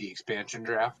result of the expansion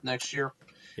draft next year.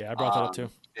 Yeah, I brought that up too.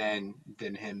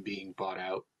 Than him being bought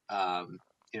out. I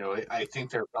think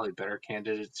there are probably better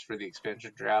candidates for the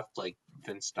expansion draft, like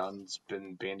Vince Dunn's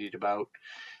been bandied about.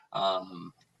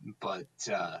 Well,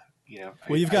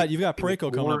 you've got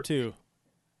Parayko coming up too.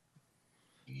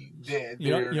 You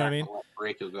know what I mean?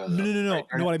 Go, no.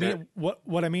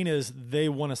 What I mean is they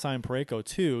want to sign Parayko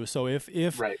too. So if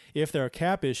there are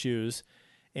cap issues,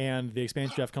 and the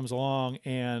expansion draft comes along,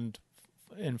 and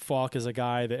Falk is a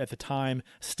guy that at the time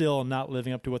still not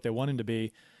living up to what they want him to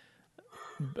be,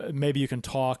 maybe you can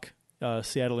talk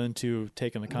Seattle into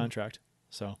taking the contract.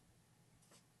 So,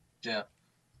 yeah,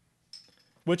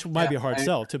 which might be a hard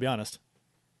sell, to be honest.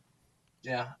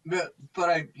 Yeah, but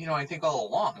I think all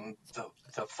along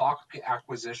the Falk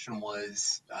acquisition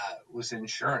was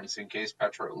insurance in case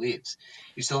Petro leaves.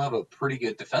 You still have a pretty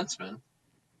good defenseman.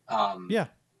 Yeah.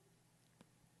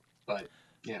 But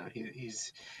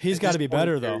he's He's at got this to be point,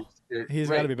 better though. He's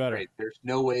got to be better. Right. There's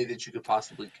no way that you could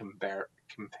possibly compare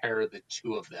the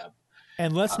two of them.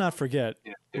 And let's not forget.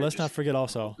 Let's not forget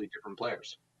also. Completely different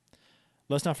players.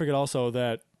 Let's not forget also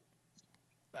that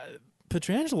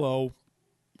Pietrangelo.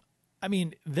 I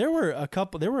mean, there were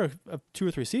 2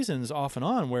 or 3 seasons off and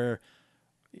on where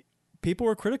people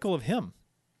were critical of him.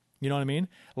 You know what I mean?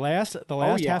 The last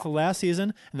half of last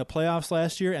season and the playoffs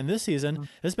last year and this season,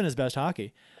 this has been his best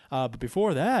hockey. But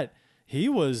before that, he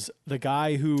was the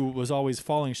guy who was always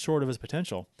falling short of his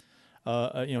potential.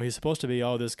 He's supposed to be,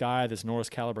 this guy, this Norris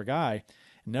caliber guy.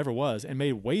 Never was, and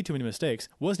made way too many mistakes.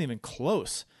 Wasn't even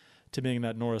close to being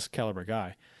that Norris caliber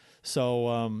guy. So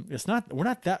we're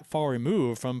not that far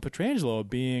removed from Pietrangelo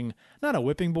being not a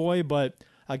whipping boy, but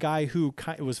a guy who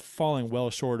was falling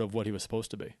well short of what he was supposed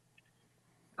to be.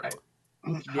 Right.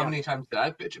 How many times did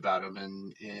I bitch about him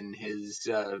in his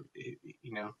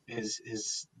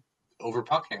his over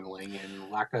puck handling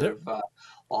and lack of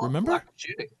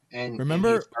shooting? And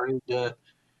he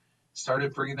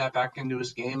started bringing that back into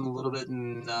his game a little bit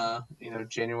in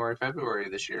January, February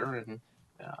this year, and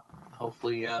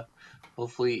hopefully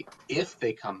if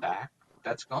they come back,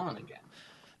 that's gone again.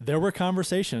 There were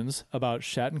conversations about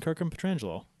Shattenkirk and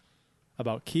Pietrangelo,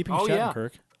 about keeping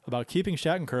Shattenkirk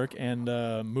and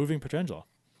moving Pietrangelo.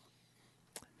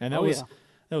 And that was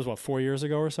what, 4 years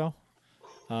ago or so.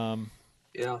 The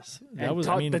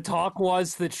talk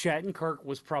was that Shattenkirk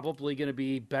was probably going to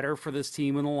be better for this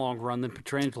team in the long run than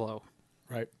Pietrangelo.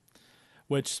 Right.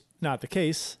 Which not the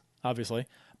case, obviously,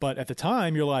 but at the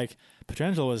time you're like,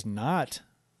 Pietrangelo is not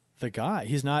the guy.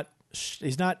 He's not.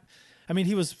 I mean,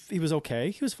 he was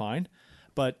okay. He was fine,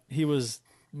 but he was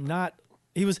not.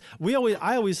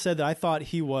 I always said that I thought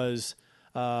he was.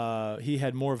 He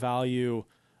had more value.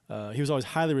 He was always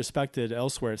highly respected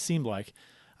elsewhere. It seemed like,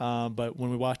 but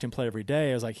when we watched him play every day,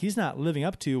 I was like, he's not living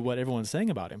up to what everyone's saying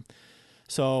about him.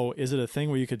 So, is it a thing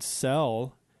where you could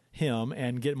sell him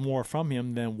and get more from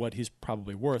him than what he's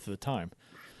probably worth at the time?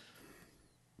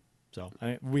 So,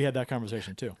 we had that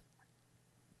conversation too.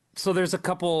 So there's a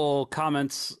couple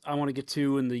comments I want to get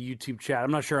to in the YouTube chat.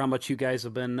 I'm not sure how much you guys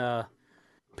have been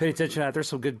paying attention to that. There's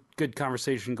some good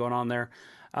conversation going on there.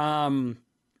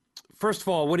 First of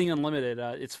all, Winning Unlimited,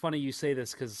 it's funny you say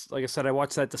this because, like I said, I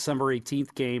watched that December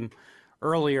 18th game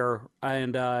earlier,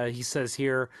 and he says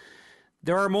here,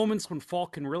 there are moments when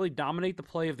Falk can really dominate the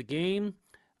play of the game,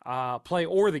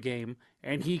 the game,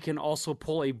 and he can also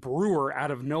pull a Brewer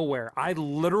out of nowhere. I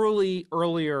literally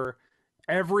earlier...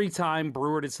 Every time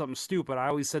Brewer did something stupid, I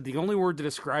always said the only word to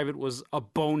describe it was a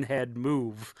bonehead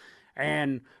move.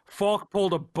 And Falk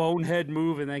pulled a bonehead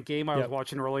move in that game I was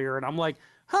watching earlier, and I'm like,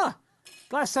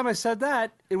 last time I said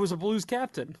that, it was a Blues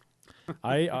captain.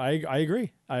 I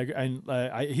agree.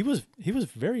 He was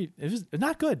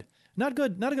not good. Not a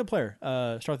good player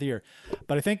start the year.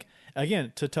 But I think,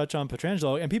 again, to touch on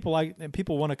Pietrangelo, and people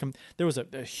want to come, there was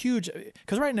a huge,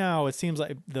 because right now it seems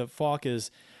like the Falk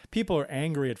is, people are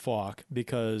angry at Falk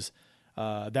because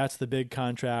that's the big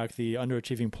contract, the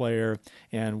underachieving player,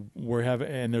 and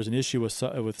there's an issue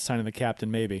with signing the captain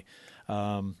maybe,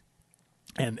 and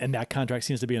that contract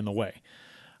seems to be in the way.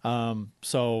 And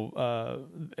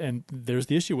there's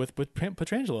the issue with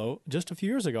Pietrangelo just a few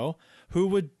years ago, who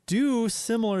would do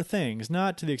similar things,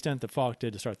 not to the extent that Falk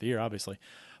did to start the year, obviously,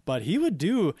 but he would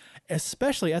do,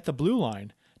 especially at the blue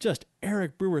line, just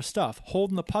Eric Brewer stuff,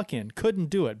 holding the puck in,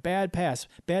 couldn't do it, bad pass,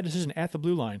 bad decision at the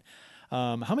blue line.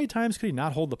 How many times could he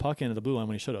not hold the puck in at the blue line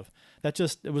when he should have? That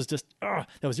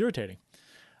was irritating.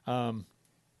 And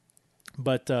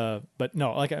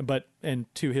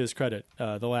to his credit,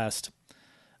 the last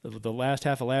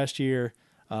half of last year,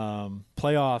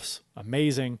 playoffs,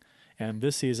 amazing, and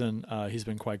this season he's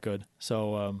been quite good.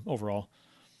 So overall,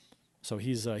 so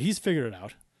he's figured it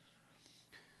out.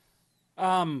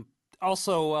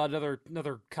 Also,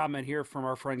 another comment here from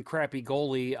our friend Crappy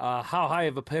Goalie. How high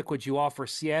of a pick would you offer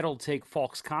Seattle to take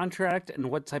Falk's contract, and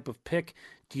what type of pick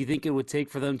do you think it would take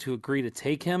for them to agree to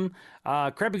take him?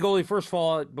 Crappy Goalie, first of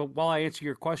all, but while I answer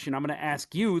your question, I'm going to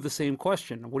ask you the same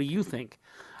question. What do you think?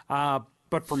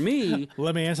 But for me...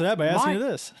 Let me answer that by asking you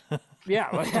this.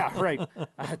 yeah, right.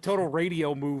 Total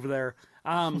radio move there.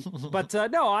 No,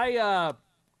 I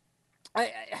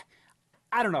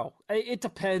don't know. It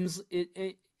depends.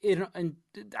 And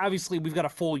obviously we've got a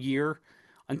full year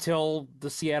until the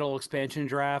Seattle expansion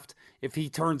draft. If he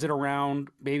turns it around,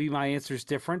 maybe my answer is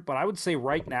different. But I would say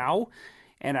right now,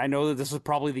 and I know that this is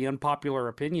probably the unpopular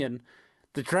opinion,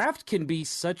 the draft can be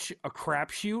such a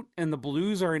crapshoot, and the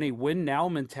Blues are in a win-now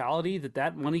mentality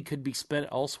that money could be spent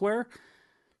elsewhere.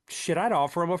 Shit, I'd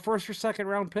offer him a first or second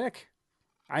round pick.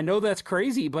 I know that's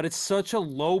crazy, but it's such a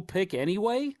low pick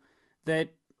anyway that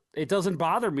it doesn't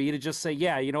bother me to just say,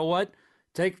 yeah, you know what?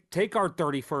 Take our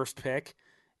 31st pick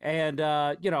and,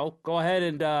 go ahead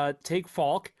and take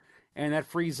Falk, and that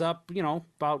frees up,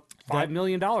 about $5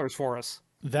 million for us.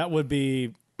 That would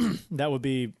be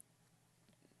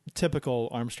typical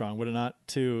Armstrong, would it not?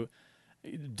 To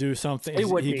do something. It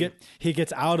would be. He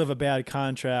gets out of a bad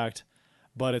contract,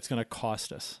 but it's going to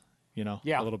cost us, a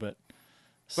little bit.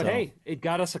 But hey, it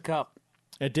got us a cup.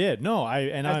 It did. No,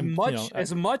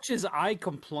 as much as I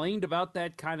complained about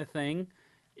that kind of thing,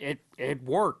 it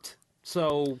worked.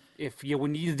 So if you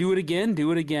need to do it again,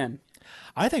 do it again.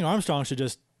 I think Armstrong should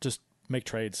just make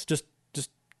trades, just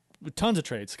tons of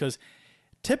trades, because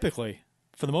typically,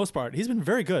 for the most part, he's been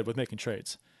very good with making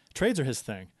trades. Trades are his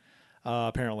thing,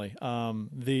 apparently.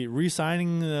 The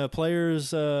re-signing the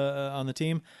players on the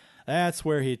team, that's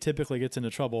where he typically gets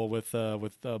into trouble with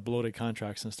bloated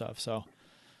contracts and stuff. So,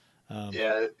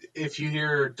 yeah, if you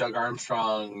hear Doug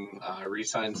Armstrong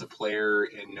re-signs a player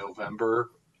in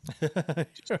November,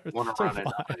 just want to run it.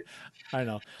 I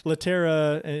know.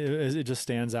 Laterra, it just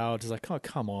stands out. It's like, oh,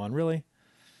 come on, really?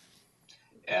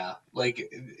 Yeah, like,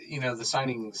 the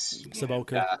signings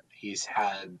that he's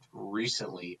had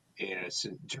recently,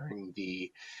 during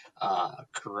the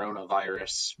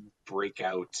coronavirus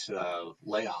breakout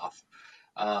layoff,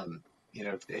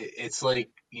 it's like,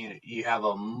 you have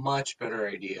a much better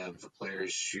idea of the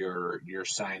players you're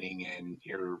signing, and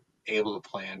you're able to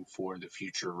plan for the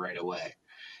future right away.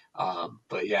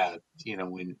 But yeah,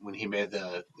 when he made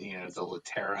the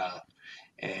Laterra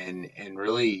and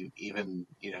really even,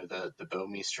 the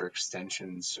Bouwmeester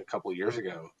extensions a couple years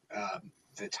ago,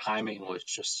 the timing was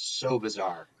just so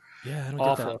bizarre. Yeah, I don't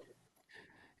Awful. get that.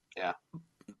 Yeah.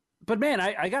 But man,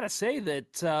 I got to say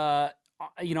that,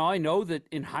 I know that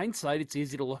in hindsight, it's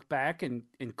easy to look back and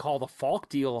call the Falk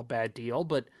deal a bad deal.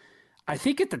 But I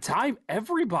think at the time,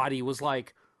 everybody was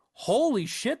like, holy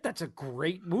shit, that's a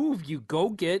great move. You go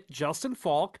get Justin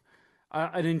Falk,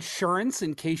 an insurance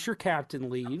in case your captain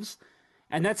leaves.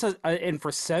 And that's and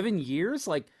for 7 years,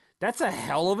 like, that's a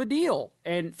hell of a deal.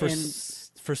 And for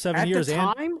 7 years, at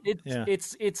the time,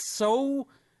 it's so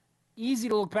easy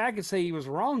to look back and say he was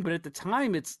wrong, but at the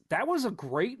time, that was a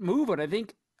great move, and I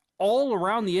think all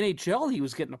around the NHL, he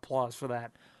was getting applause for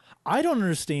that. I don't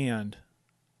understand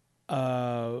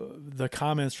the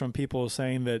comments from people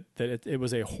saying that it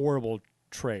was a horrible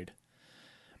trade.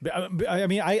 I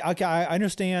mean, I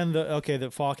understand that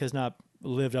Falk has not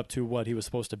lived up to what he was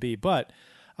supposed to be, but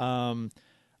all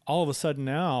of a sudden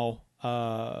now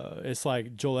it's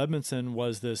like Joel Edmondson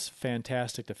was this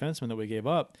fantastic defenseman that we gave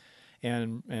up,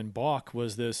 and Bach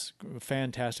was this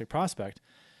fantastic prospect.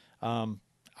 I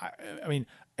mean,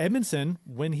 Edmondson,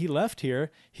 when he left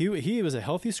here, he was a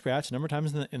healthy scratch a number of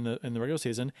times in the regular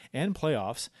season and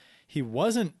playoffs. He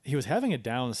was having a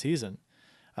down season.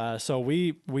 So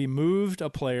we moved a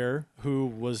player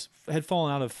who had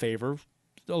fallen out of favor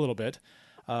a little bit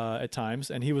at times,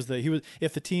 and he was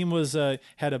if the team was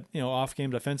had a off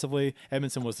game defensively,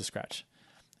 Edmondson was the scratch,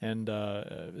 and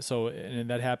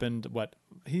that happened. What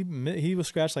he was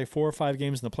scratched like 4 or 5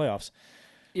 games in the playoffs.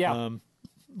 Yeah.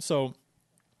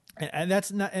 And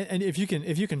that's not. And if you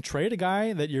can trade a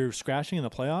guy that you're scratching in the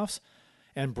playoffs,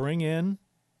 and bring in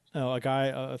a guy,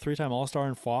 a 3-time All-Star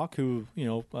in Falk, who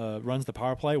runs the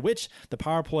power play, which the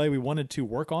power play we wanted to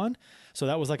work on. So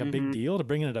that was like a big deal to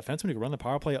bring in a defenseman who could run the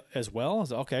power play as well.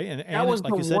 So, okay, and that was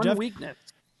like the you said, one Jeff, weakness.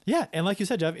 Yeah, and like you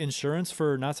said, Jeff, insurance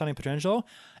for not signing Pietrangelo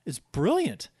is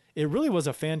brilliant. It really was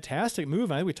a fantastic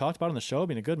move. I think we talked about it on the show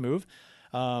being a good move.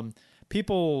 Some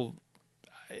people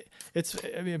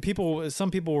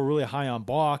were really high on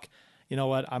Bach. You know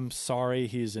what? I'm sorry.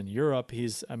 He's in Europe.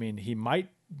 He might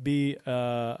be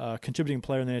a contributing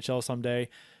player in the NHL someday,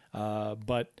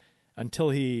 but until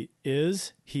he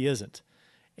isn't.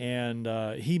 And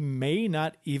he may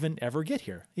not even ever get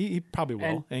here. He probably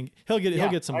will, and he'll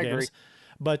get some games.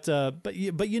 But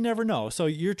you never know. So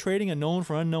you're trading a known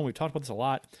for unknown. We've talked about this a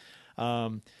lot.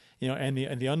 And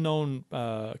the unknown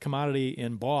commodity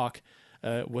in Bach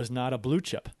was not a blue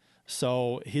chip.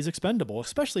 So he's expendable,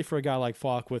 especially for a guy like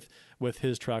Falk with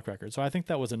his track record. So I think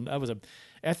that was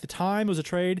at the time it was a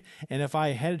trade, and if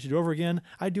I had to do it over again,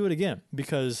 I'd do it again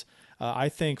because I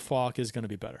think Falk is going to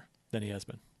be better than he has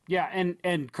been. Yeah,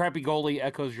 and Crappy Goalie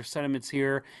echoes your sentiments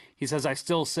here. He says, I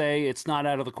still say it's not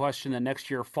out of the question that next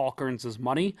year Falk earns his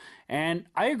money, and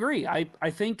I agree. I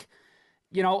think,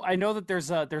 I know that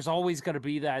there's always going to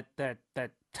be that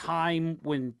time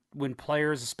when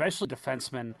players, especially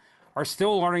defensemen, are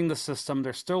still learning the system.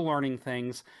 They're still learning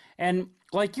things. And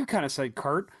like you kind of said,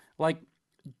 Kurt, like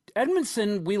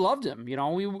Edmondson, we loved him. You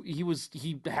know,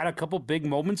 he had a couple big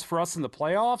moments for us in the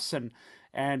playoffs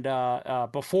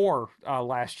and before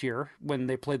last year when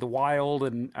they played the Wild,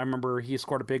 and I remember he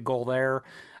scored a big goal there.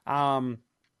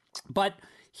 But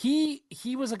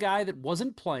he was a guy that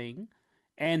wasn't playing,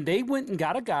 and they went and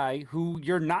got a guy who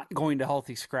you're not going to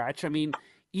healthy scratch. I mean,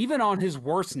 even on his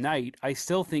worst night, I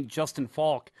still think Justin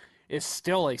Falk is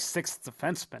still a sixth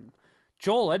defenseman.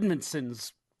 Joel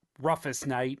Edmondson's roughest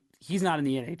night, he's not in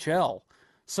the NHL.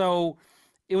 So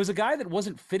it was a guy that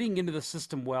wasn't fitting into the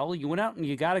system well. You went out and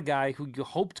you got a guy who you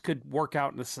hoped could work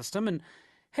out in the system. And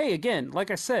hey, again,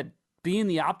 like I said, being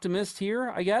the optimist here,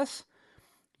 I guess,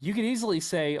 you could easily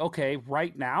say, okay,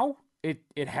 right now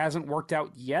it hasn't worked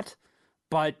out yet,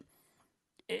 but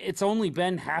it's only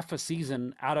been half a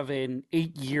season out of an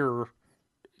 8-year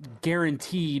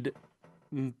guaranteed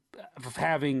of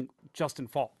having Justin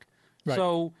Falk. Right.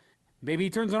 So maybe he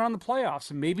turns it on the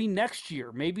playoffs, and maybe next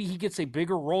year, maybe he gets a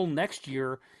bigger role next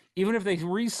year. Even if they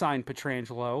re-sign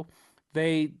Pietrangelo,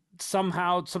 they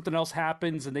somehow something else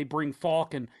happens and they bring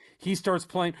Falk and he starts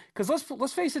playing. Because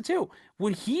let's face it too,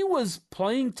 when he was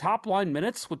playing top line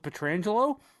minutes with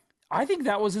Pietrangelo, I think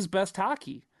that was his best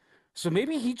hockey. So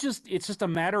maybe it's just a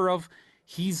matter of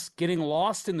he's getting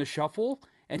lost in the shuffle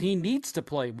and he needs to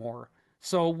play more.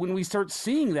 So when we start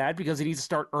seeing that, because he needs to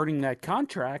start earning that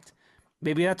contract,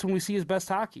 maybe that's when we see his best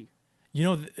hockey. You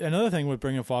know, another thing with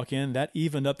bringing Falk in, that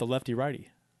evened up the lefty-righty.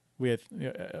 We had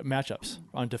matchups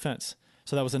on defense.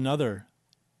 So that was another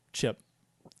chip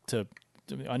to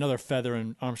another feather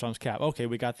in Armstrong's cap. Okay,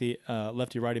 we got the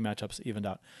lefty-righty matchups evened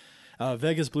out.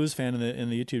 Vegas Blues fan in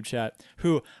the YouTube chat,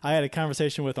 who I had a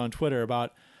conversation with on Twitter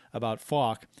about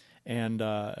Falk, and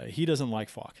he doesn't like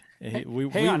Falk.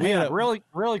 Hang on,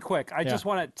 really quick. I just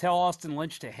want to tell Austin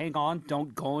Lynch to hang on,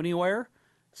 don't go anywhere.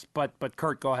 But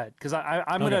Kurt, go ahead, because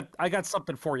I got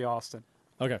something for you, Austin.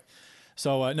 Okay,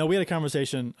 so no, we had a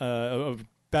conversation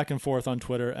back and forth on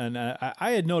Twitter, and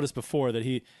I had noticed before that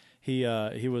he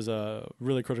was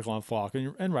really critical on Falk,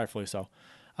 and rightfully so,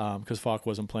 because Falk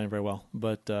wasn't playing very well.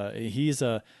 But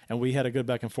and we had a good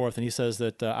back and forth, and he says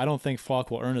that I don't think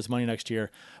Falk will earn his money next year,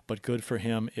 but good for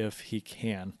him if he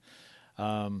can.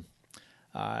 I'm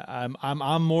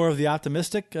more of the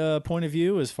optimistic point of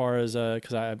view as far as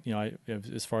because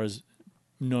as far as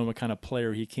knowing what kind of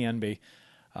player he can be.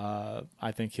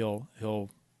 I think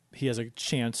he has a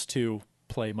chance to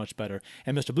play much better.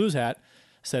 And Mr. Blues Hat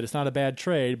said it's not a bad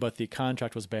trade, but the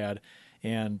contract was bad.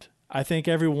 And I think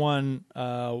everyone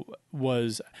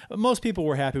most people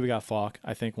were happy we got Falk,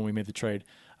 I think, when we made the trade.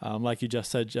 Like you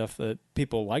just said, Jeff, that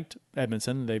people liked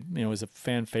Edmondson. They, was a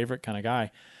fan favorite kind of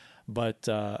guy. But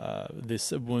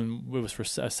when it was for a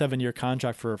 7-year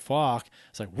contract for Falk,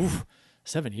 it's like, woof,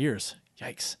 7 years.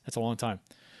 Yikes. That's a long time.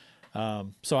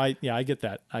 So I get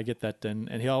that. And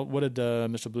what did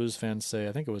Mr. Blues fan say?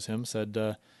 I think it was him,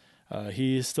 said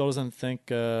he still doesn't think,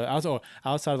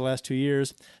 outside of the last 2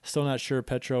 years, still not sure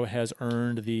Petro has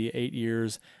earned the 8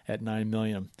 years at $9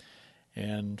 million.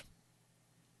 And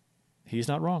he's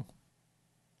not wrong.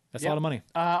 That's a lot of money.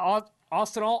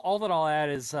 Austin, all that I'll add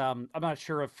is I'm not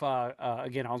sure if,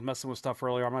 again, I was messing with stuff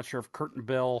earlier. I'm not sure if Kurt and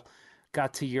Bill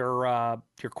got to your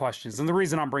questions. And the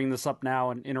reason I'm bringing this up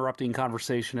now and interrupting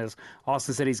conversation is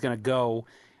Austin said he's going to go.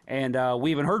 And we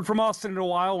haven't heard from Austin in a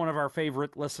while, one of our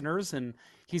favorite listeners. And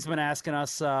he's been asking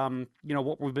us,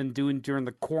 what we've been doing during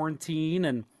the quarantine.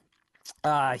 And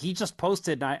he just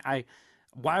posted, and I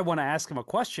want to ask him a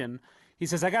question. He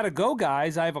says, I got to go,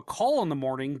 guys. I have a call in the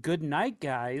morning. Good night,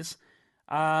 guys.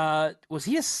 Was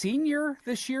he a senior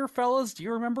this year, fellas? Do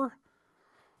you remember?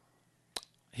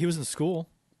 He was in school.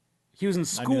 He was in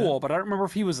school, but I don't remember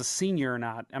if he was a senior or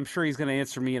not. I'm sure he's going to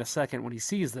answer me in a second when he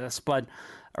sees this,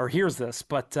 or hears this.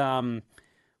 But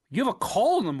you have a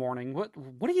call in the morning. What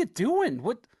are you doing?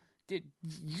 What do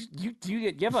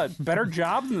you have a better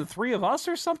job than the three of us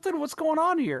or something? What's going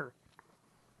on here?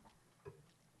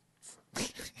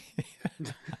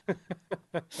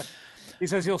 He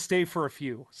says he'll stay for a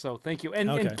few, so thank you.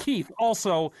 And Keith,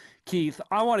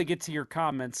 I want to get to your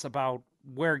comments about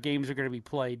where games are going to be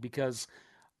played, because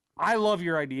I love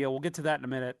your idea. We'll get to that in a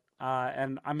minute,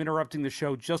 and I'm interrupting the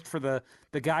show just for the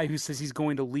guy who says he's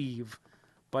going to leave.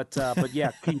 But yeah,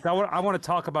 Keith, I want to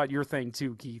talk about your thing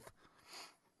too, Keith.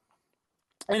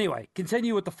 Anyway,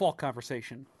 continue with the Falk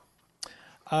conversation.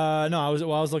 No, I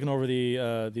was looking over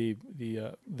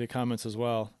the comments as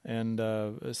well, and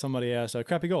somebody asked,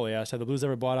 Crappy Goalie asked, have the Blues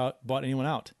ever bought anyone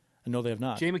out? And no, they have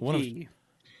not. Jay McKee.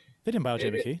 They didn't buy out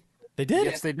Jay McKee. They did?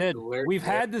 Yes, they did. We've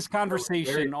had this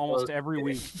conversation almost every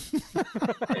week.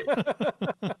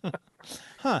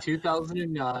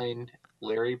 2009,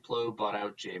 Larry Plow bought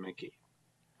out Jay McKee.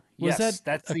 Yes,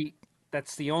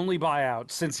 that's the only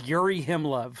buyout since Yuri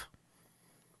Himlev.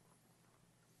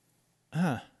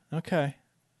 Okay.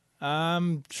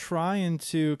 I'm trying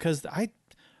to, because I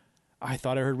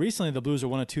thought I heard recently the Blues are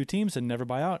one of two teams that never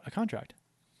buy out a contract.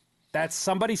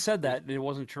 Somebody said that, and it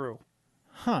wasn't true.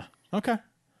 Huh. Okay.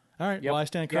 All right. Yep. Well, I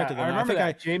stand corrected. I remember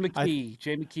that. Jay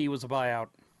McKee was a buyout.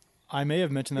 I may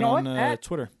have mentioned that on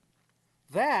Twitter.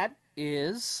 That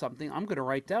is something I'm going to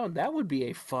write down. That would be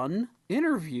a fun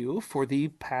interview for the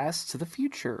past to the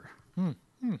future.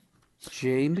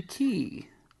 Jay McKee.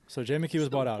 So Jay McKee was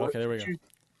bought out. Okay, there we go.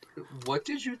 What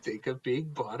did you think of being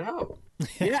bought out?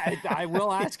 Yeah, I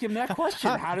will ask him that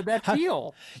question. How did that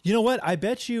feel? You know what? I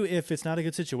bet you if it's not a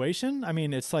good situation, I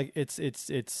mean, it's like it's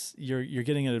you're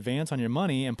getting an advance on your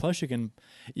money, and plus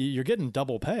you're getting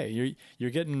double pay. You're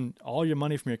getting all your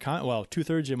money from your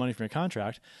 2/3 of your money from your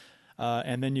contract,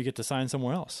 and then you get to sign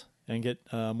somewhere else and get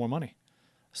more money.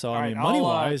 So I mean, money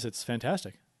wise, it's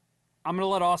fantastic. I'm going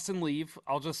to let Austin leave.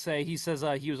 I'll just say he says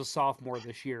he was a sophomore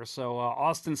this year. So,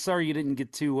 Austin, sorry you didn't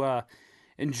get to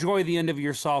enjoy the end of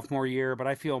your sophomore year, but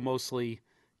I feel mostly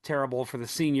terrible for the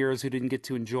seniors who didn't get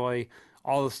to enjoy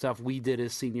all the stuff we did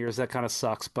as seniors. That kind of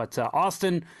sucks. But,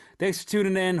 Austin, thanks for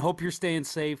tuning in. Hope you're staying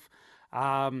safe.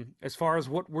 As far as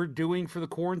what we're doing for the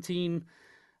quarantine,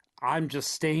 I'm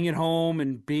just staying at home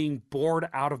and being bored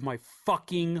out of my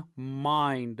fucking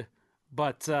mind.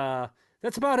 But,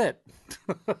 that's about it.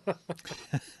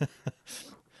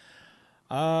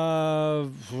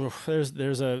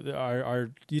 There's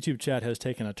our YouTube chat has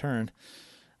taken a turn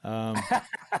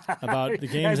about the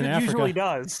games in Africa. Usually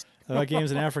does. About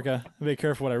games in Africa. Be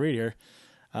careful what I read here.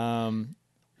 How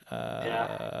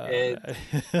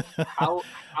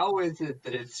is it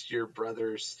that it's your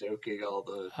brother stoking all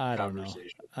the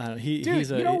conversation? He's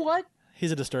you know what?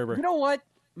 He's a disturber. You know what,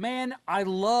 man? I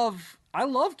love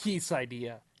Keith's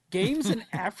idea. Games in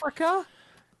Africa?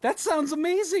 That sounds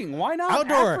amazing. Why not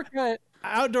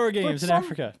outdoor games in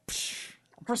Africa?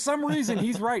 For some reason,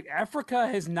 he's right. Africa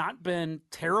has not been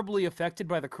terribly affected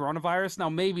by the coronavirus. Now,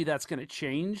 maybe that's going to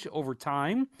change over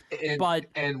time.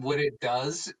 And when it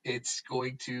does, it's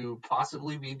going to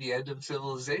possibly be the end of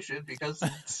civilization because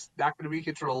it's not going to be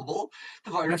controllable.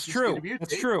 The virus is going to mutate,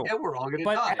 That's true. And we're all going to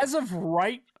die. But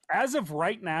as of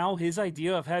right now, his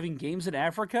idea of having games in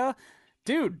Africa,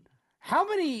 dude. How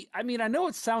many, I mean, I know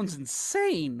it sounds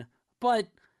insane, but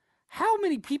how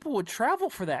many people would travel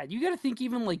for that? You got to think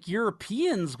even like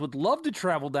Europeans would love to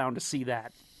travel down to see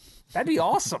that. That'd be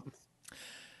awesome.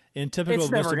 In typical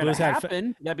it's never going to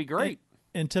happen. That'd be great.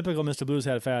 In typical Mr. Blues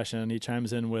Hat fashion, he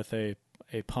chimes in with a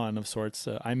pun of sorts.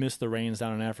 I miss the rains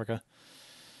down in Africa.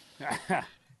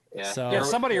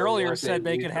 Somebody earlier said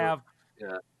they could have...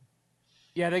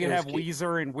 Yeah, they could have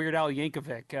Weezer and Weird Al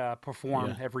Yankovic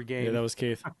perform every game. Yeah, that was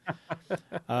Keith.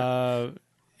 And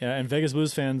Vegas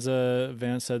Blues fans,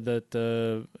 Vance said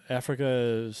that Africa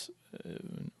is,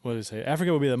 what did he say?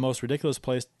 Africa would be the most ridiculous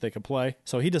place they could play.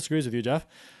 So he disagrees with you, Jeff.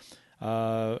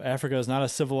 Africa is not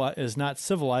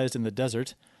civilized in the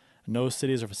desert. No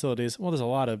cities or facilities. Well, there's a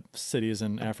lot of cities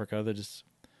in Africa. There's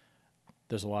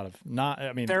a lot of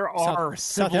there are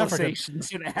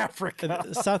civilizations in Africa.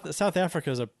 South Africa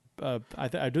is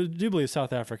I do believe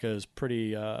South Africa is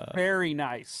pretty very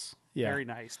nice. Yeah, very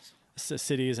nice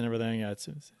cities and everything. Yeah,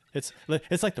 it's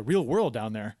like the real world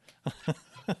down there.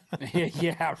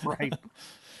 Yeah, right.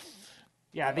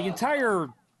 Yeah, the entire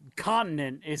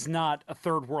continent is not a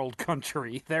third world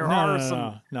country. There are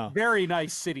some very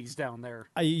nice cities down there.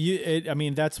 I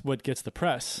mean, that's what gets the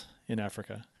press in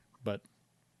Africa, but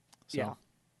yeah.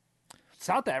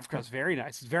 South Africa is very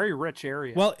nice. It's a very rich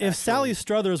area. Well, if Sally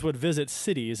Struthers would visit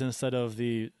cities instead of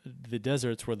the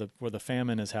deserts where the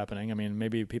famine is happening, I mean,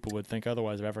 maybe people would think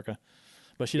otherwise of Africa,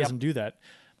 but she doesn't do that.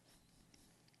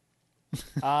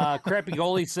 Crappy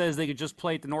Goalie says they could just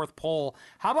play at the North Pole.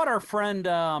 How about our friend,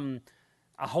 a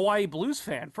Hawaii Blues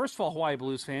fan? First of all, Hawaii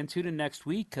Blues fan, tune in next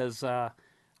week because I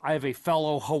have a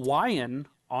fellow Hawaiian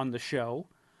on the show.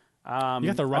 You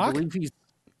got the Rock?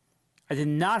 I did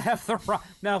not have the Rock.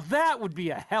 Now that would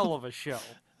be a hell of a show.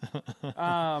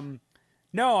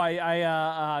 No,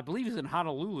 I believe he's in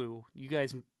Honolulu. You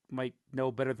guys might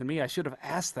know better than me. I should have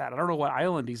asked that. I don't know what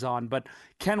island he's on, but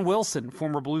Ken Wilson,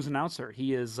 former Blues announcer,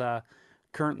 he is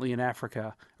currently in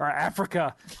Hawaii.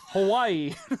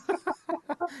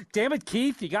 Damn it,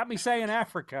 Keith, you got me saying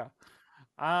Africa.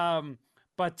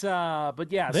 But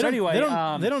yeah. So anyway,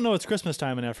 they don't know it's Christmas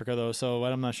time in Africa though, so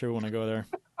I'm not sure we want to go there.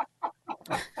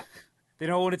 They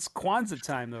know when it's Kwanzaa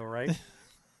time, though, right?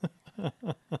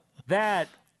 That,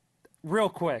 real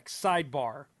quick,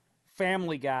 sidebar,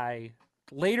 Family Guy,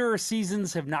 later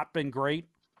seasons have not been great,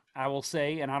 I will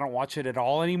say, and I don't watch it at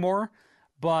all anymore,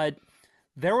 but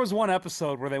there was one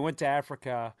episode where they went to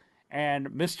Africa, and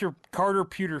Mr. Carter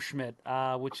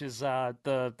Pewterschmidt, which is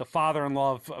the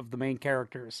father-in-law of the main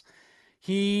characters,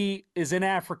 he is in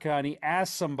Africa, and he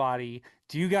asked somebody,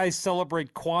 do you guys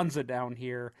celebrate Kwanzaa down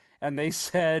here? And they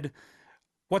said,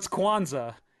 what's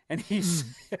Kwanzaa? And he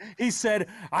said,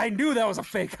 I knew that was a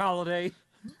fake holiday.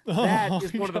 That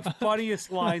is one of the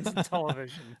funniest lines in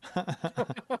television.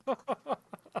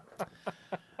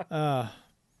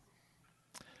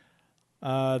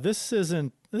 This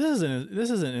isn't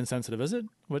insensitive, is it?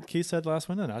 What Keith said last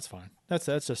one? No, that's fine. That's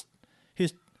just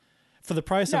he's for the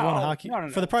price of one hockey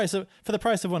for the price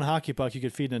of one hockey puck, you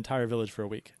could feed an entire village for a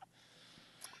week.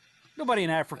 Nobody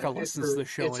in Africa listens to the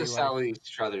show. It's a Sally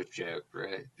Struthers joke,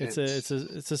 right? It's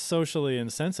a socially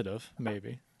insensitive,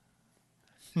 maybe.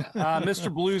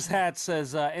 Mr. Blues Hat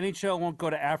says NHL won't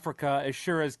go to Africa as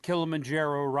sure as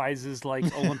Kilimanjaro rises like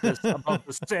Olympus above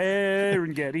the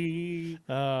Serengeti.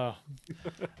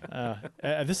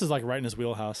 This is like right in his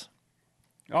wheelhouse.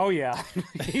 Oh yeah,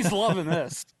 he's loving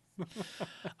this.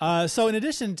 So in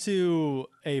addition to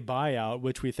a buyout,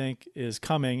 which we think is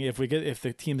coming, if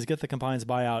the teams get the compliance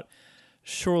buyout,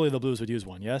 surely the Blues would use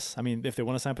one. Yes, I mean if they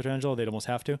want to sign Pietrangelo, they'd almost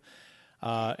have to.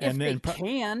 If they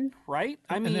can, right?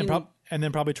 I mean, and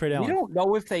then probably trade Allen. We don't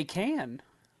know if they can.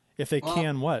 If they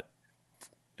can, what?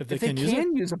 If they can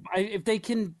use it? If they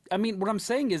can, I mean, what I'm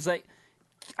saying is I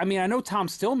know Tom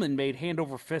Stillman made hand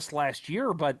over fist last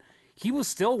year, but he was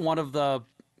still one of the,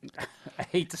 I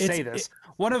hate to say this,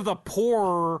 one of the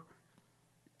poor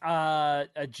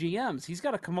GMs. He's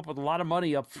got to come up with a lot of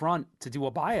money up front to do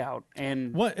a buyout,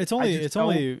 and what? It's only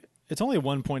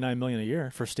 $1.9 million a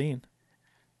year for Steen.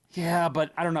 Yeah,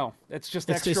 but I don't know. It's just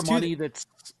extra money that's.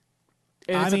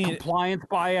 It's a compliance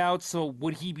buyout, so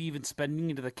would he be even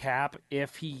spending into the cap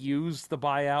if he used the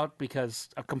buyout? Because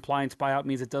a compliance buyout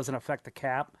means it doesn't affect the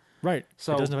cap. Right.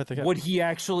 So it doesn't affect the cap. Would he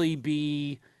actually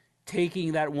be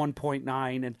taking that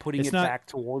 1.9 and putting it back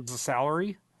towards the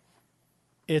salary?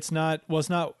 It's not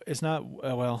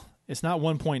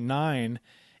 1.9.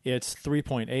 It's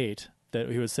 3.8 that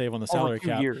he would save on the salary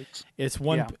cap. Years. It's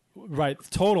right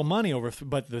total money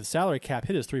but the salary cap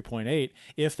hit is 3.8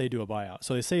 if they do a buyout.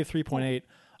 So they save 3.8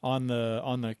 on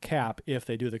the cap if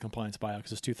they do the compliance buyout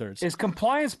because it's 2/3. Is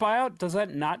compliance buyout, does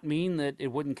that not mean that it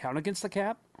wouldn't count against the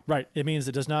cap? Right. It means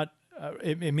it does not.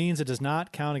 It means it does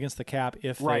not count against the cap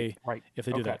if they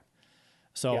do that.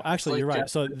 So actually, you're right.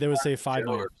 So they would save $5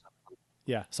 million.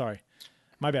 Yeah. Sorry,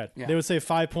 my bad. Yeah. They would save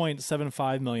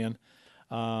 $5.75 million.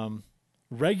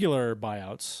 Regular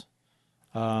buyouts,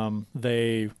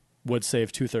 they would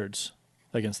save 2/3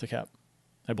 against the cap,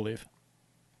 I believe.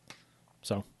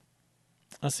 So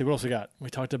let's see what else we got. We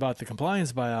talked about the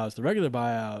compliance buyouts, the regular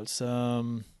buyouts.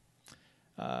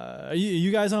 Are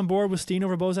you guys on board with Steen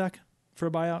over Bozak for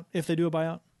a buyout if they do a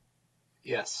buyout?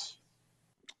 Yes.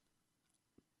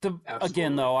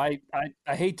 Again, though, I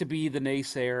hate to be the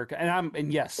naysayer,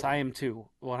 and yes, I am too,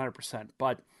 100%.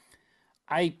 But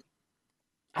I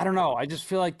don't know. I just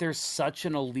feel like there's such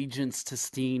an allegiance to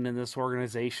Steen in this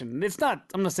organization. And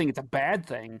I'm not saying it's a bad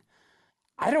thing.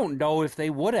 I don't know if they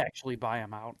would actually buy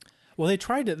him out. Well, they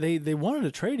tried to. They wanted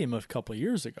to trade him a couple of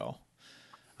years ago.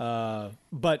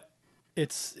 But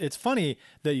it's funny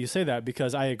that you say that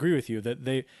because I agree with you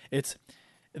that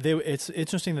it's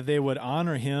interesting that they would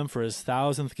honor him for his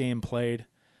 1,000th game played,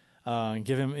 and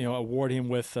give him, award him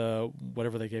with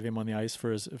whatever they gave him on the ice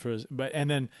for his and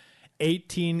then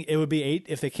 18, it would be 8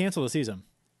 if they cancel the season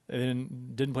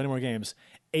and didn't play any more games.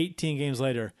 18 games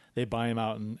later, they buy him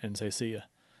out and say, see ya.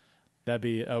 That'd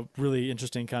be a really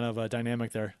interesting kind of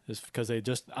dynamic there, is because they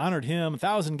just honored him,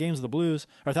 1,000 games of the Blues,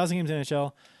 or 1,000 games in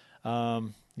NHL,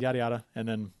 yada, yada, and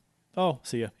then,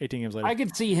 see ya, 18 games later. I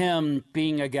could see him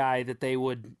being a guy that they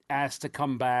would ask to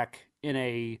come back in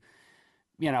a,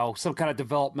 some kind of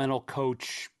developmental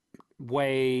coach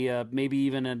way, maybe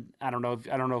even I don't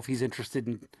know if he's interested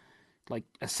in like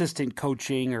assistant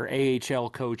coaching or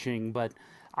AHL coaching, but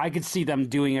I could see them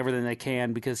doing everything they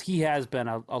can because he has been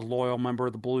a loyal member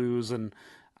of the Blues, and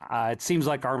it seems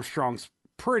like Armstrong's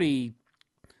a pretty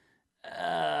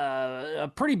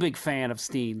big fan of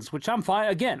Steen's, which I'm fine.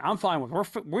 Again, I'm fine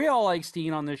with. We all like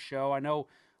Steen on this show. I know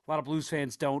a lot of Blues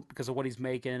fans don't because of what he's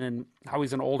making and how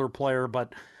he's an older player,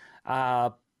 but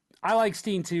I like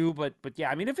Steen too. But yeah,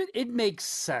 I mean, if it makes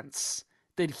sense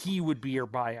that he would be your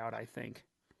buyout, I think.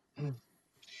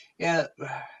 Yeah,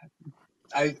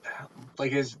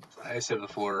 like as I said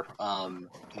before,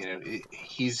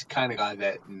 he's the kind of guy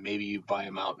that maybe you buy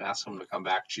him out and ask him to come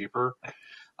back cheaper.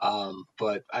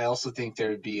 But I also think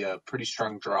there would be a pretty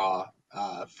strong draw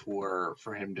for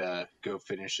him to go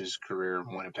finish his career in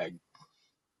Winnipeg.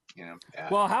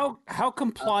 Well, how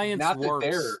compliance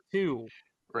works too,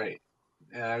 right?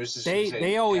 And I was just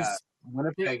they always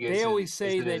Winnipeg they always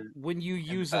say that when you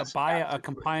use a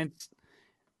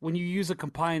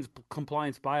compliance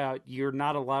buyout, you're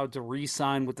not allowed to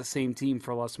re-sign with the same team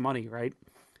for less money, right?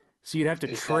 So you'd have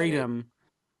to trade him.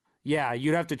 Yeah,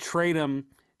 you'd have to trade him.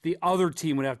 The other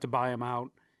team would have to buy him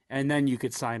out, and then you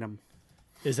could sign him.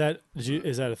 Is that a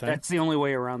thing? That's the only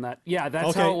way around that. Yeah,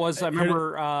 that's how it was. I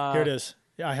remember. Here it is.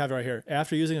 Yeah, I have it right here.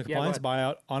 After using a compliance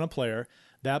buyout on a player,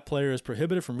 that player is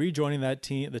prohibited from rejoining the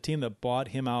team that bought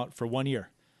him out for 1 year.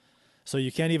 So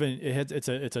you can't even.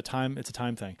 It's a time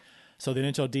thing. So the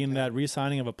NHL deemed that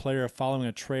re-signing of a player following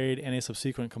a trade and a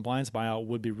subsequent compliance buyout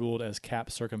would be ruled as cap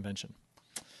circumvention.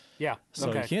 Yeah.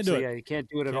 So you can't do it. Yeah, you can't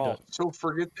do it at all. So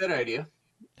forget that idea.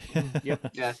 Yep.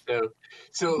 Yeah.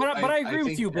 So. But I agree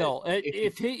with you, Bill.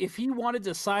 If he wanted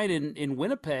to sign in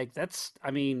Winnipeg, I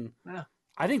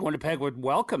think Winnipeg would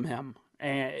welcome him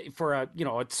for a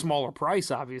smaller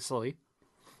price, obviously.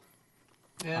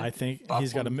 Yeah, I think Buffalo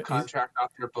he's got a contract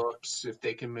off their books if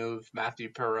they can move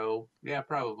Matthew Perreault. Yeah,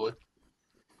 probably.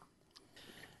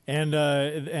 And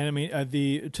I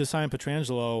mean to sign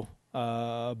Pietrangelo,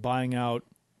 buying out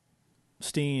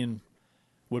Steen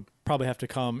would probably have to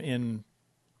come in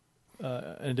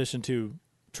addition to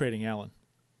trading Allen.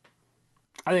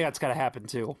 I think that's got to happen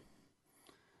too.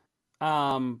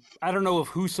 I don't know if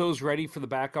Husso's ready for the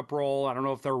backup role. I don't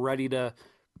know if they're ready to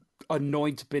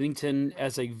anoint Binnington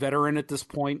as a veteran at this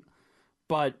point,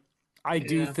 but I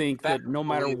do think that no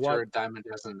matter what, Diamond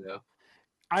doesn't do.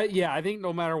 I think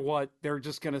no matter what, they're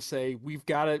just going to say, we've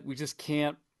got it. We just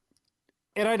can't.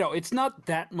 And I know it's not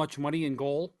that much money in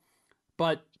goal,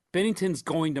 but Binnington's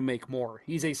going to make more.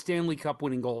 He's a Stanley Cup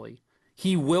winning goalie.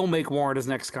 He will make more in his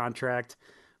next contract.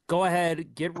 Go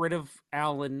ahead, get rid of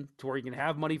Allen to where you can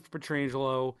have money for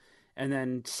Pietrangelo and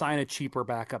then sign a cheaper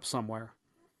backup somewhere.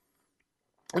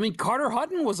 I mean, Carter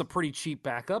Hutton was a pretty cheap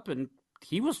backup, and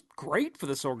he was great for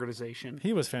this organization.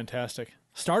 He was fantastic.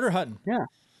 Starter Hutton. Yeah.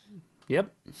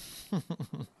 Yep.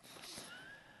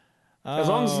 As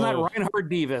long as it's not Reinhard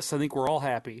Davis, I think we're all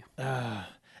happy.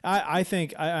 I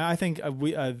think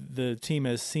the team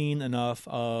has seen enough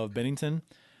of Binnington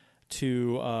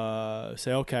to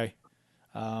say, okay,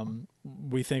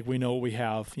 we think we know what we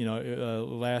have.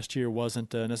 Last year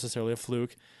wasn't necessarily a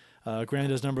fluke.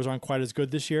 Granted, his numbers aren't quite as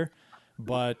good this year,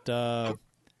 but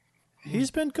he's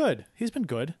been good. There's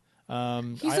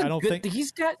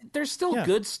still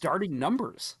good starting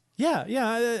numbers. Yeah.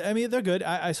 I mean, they're good.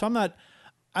 I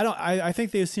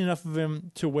think they've seen enough of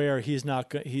him to where he's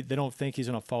not. They don't think he's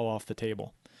going to fall off the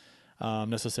table,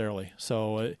 necessarily.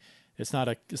 So it's not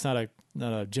a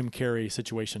Jim Carrey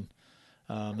situation.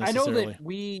 I know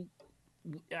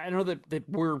that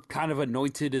we're kind of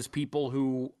anointed as people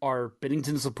who are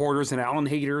Binnington supporters and Allen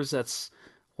haters. That's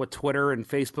what Twitter and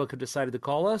Facebook have decided to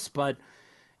call us.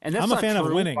 And that's I'm a fan of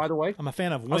winning. By the way, I'm a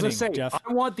fan of winning. Jeff.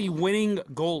 I want the winning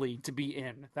goalie to be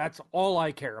in. That's all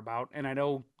I care about, and I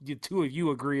know the two of you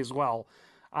agree as well.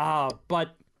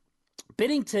 But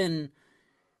Binnington,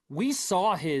 we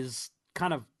saw his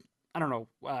kind of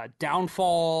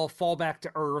downfall, fall back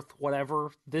to earth, whatever,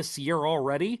 this year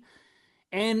already,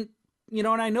 and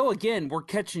I know again we're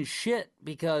catching shit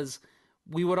because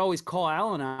we would always call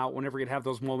Allen out whenever he'd have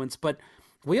those moments, but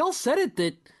we all said it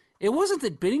that. It wasn't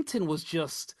that Binnington was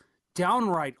just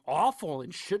downright awful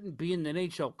and shouldn't be in the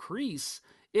NHL crease.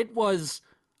 It was,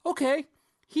 okay,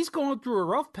 he's going through a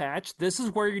rough patch. This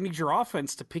is where you need your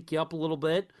offense to pick you up a little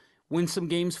bit, win some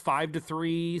games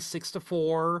 5-3,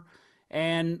 6-4,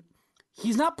 and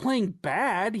he's not playing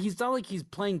bad. He's not like he's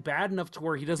playing bad enough to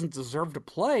where he doesn't deserve to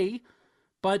play,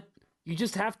 but you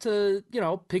just have to,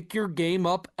 pick your game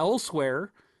up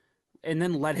elsewhere and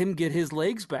then let him get his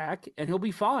legs back and he'll be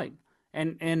fine.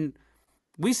 And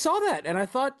we saw that, and I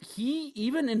thought he,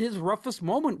 even in his roughest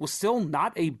moment, was still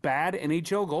not a bad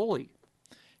NHL goalie.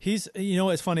 He's,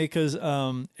 it's funny because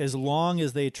as long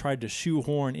as they tried to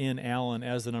shoehorn in Allen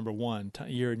as the number one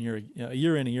year in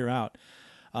and year out,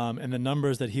 and the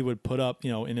numbers that he would put up,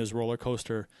 in his roller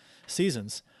coaster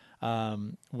seasons,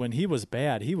 when he was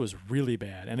bad, he was really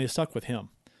bad, and they stuck with him.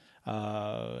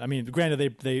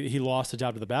 Granted, he lost the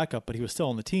job to the backup, but he was still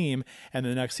on the team. And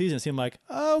the next season, it seemed like,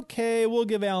 okay, we'll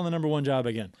give Allen the number one job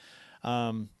again.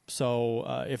 So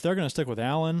if they're going to stick with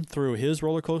Allen through his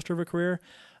roller coaster of a career,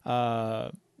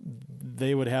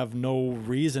 they would have no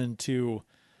reason to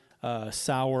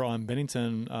sour on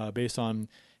Bennington based on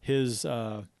his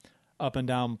up and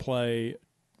down play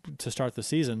to start the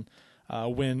season.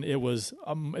 When it was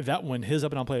when his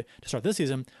up and down play to start this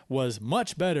season was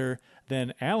much better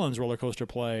than Allen's roller coaster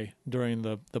play during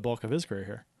the bulk of his career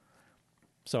here.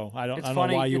 So I don't know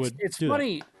why you would. It's do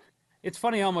funny. That. It's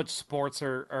funny how much sports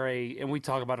are and we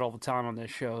talk about it all the time on this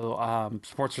show.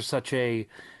 Sports are such a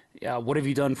what have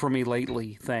you done for me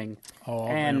lately thing. Oh,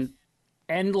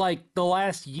 and like the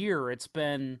last year, it's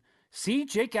been, see,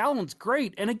 Jake Allen's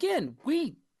great. And again,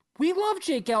 we love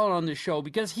Jake Allen on this show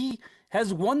because he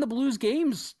has won the Blues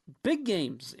games, big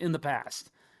games in the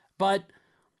past. But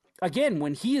again,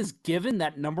 when he is given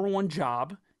that number one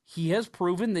job, he has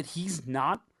proven that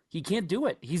he can't do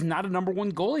it. He's not a number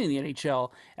one goalie in the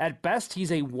NHL. At best,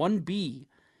 he's a 1B.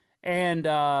 And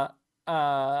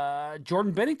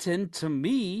Jordan Bennington, to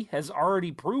me, has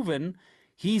already proven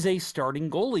he's a starting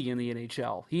goalie in the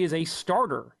NHL. He is a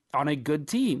starter on a good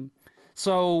team.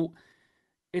 So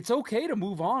it's okay to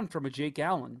move on from a Jake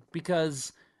Allen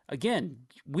because, again,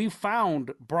 we've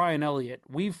found Brian Elliott.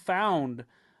 We've found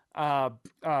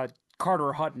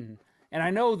Carter Hutton. And I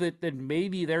know that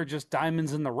maybe they're just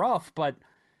diamonds in the rough, but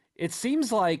it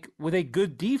seems like with a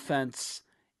good defense,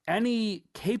 any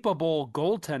capable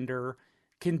goaltender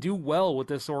can do well with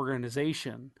this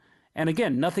organization. And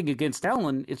again, nothing against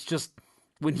Allen. It's just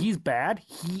when he's bad,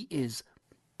 he is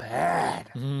bad.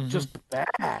 Mm-hmm. Just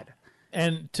bad.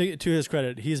 And to his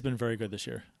credit, he's been very good this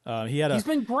year. He's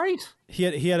been great. He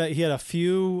had a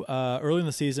few early in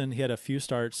the season. He had a few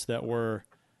starts that were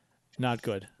not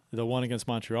good. The one against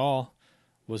Montreal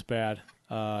was bad.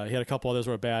 He had a couple others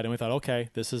were bad, and we thought, okay,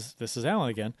 this is Allen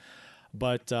again.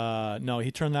 But no,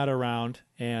 he turned that around,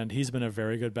 and he's been a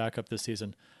very good backup this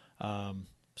season.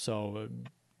 So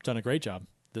done a great job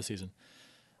this season.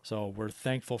 So we're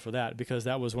thankful for that because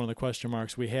that was one of the question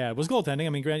marks we had was goaltending. I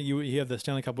mean, granted, you have the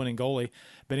Stanley Cup winning goalie,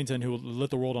 Bennington, who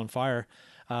lit the world on fire,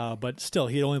 but still,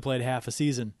 he had only played half a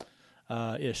season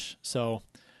ish. So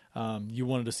you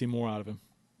wanted to see more out of him,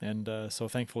 and so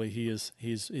thankfully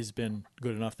he's been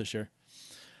good enough this year.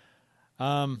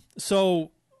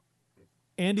 So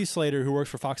Andy Slater, who works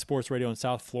for Fox Sports Radio in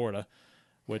South Florida,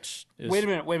 which is... Wait a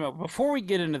minute. Before we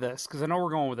get into this, because I know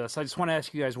we're going with this, I just want to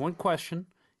ask you guys one question.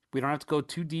 We don't have to go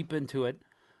too deep into it,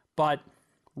 but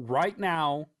right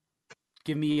now,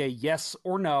 give me a yes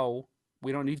or no.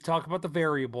 We don't need to talk about the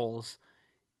variables.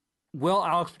 Will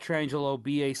Alex Pietrangelo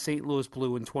be a St. Louis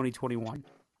Blue in 2021?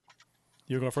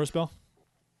 You go first, Bill?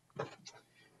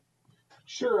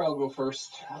 Sure, I'll go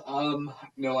first.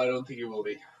 No, I don't think he will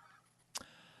be.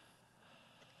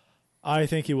 I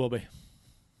think he will be.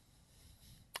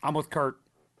 I'm with Kurt.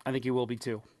 I think he will be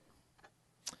too.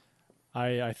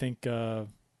 I think they'll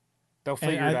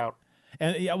figure it out.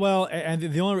 And yeah, well, and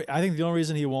the only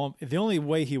reason he won't, the only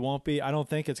way he won't be, I don't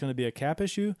think it's going to be a cap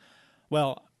issue.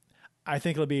 Well, I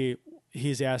think it'll be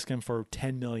he's asking for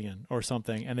 $10 million or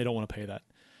something, and they don't want to pay that.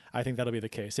 I think that'll be the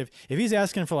case. If he's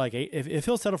asking for like if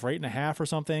he'll settle for 8.5 or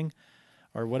something,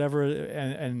 or whatever,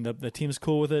 and the team's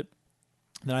cool with it,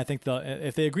 then I think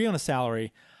if they agree on a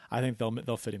salary, I think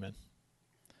they'll fit him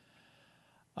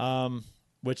in.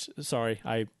 Which, sorry,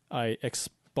 I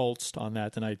expulsed on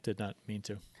that, and I did not mean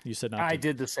to. You said not to. I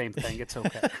did the same thing. It's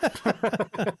okay.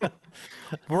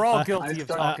 We're all guilty of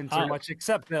talking too much,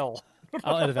 except Bill.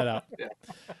 I'll edit that out.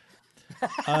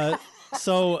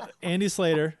 So Andy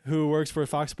Slater, who works for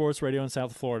Fox Sports Radio in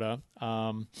South Florida,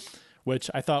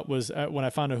 which I thought was when I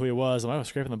found out who he was, I was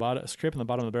scraping the bottom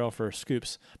of the barrel for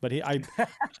scoops. But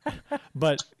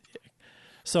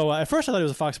so at first I thought he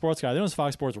was a Fox Sports guy. Then it was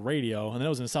Fox Sports Radio, and then it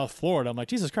was in South Florida. I'm like,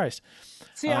 Jesus Christ.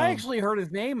 See, I actually heard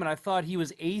his name, and I thought he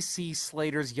was A.C.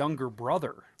 Slater's younger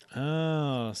brother.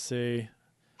 Oh, see,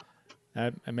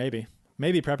 maybe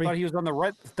Preppy. I thought he was on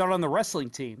the wrestling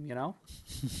team, you know.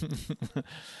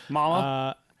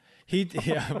 Mama. He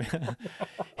tweeted.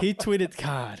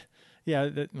 God, yeah.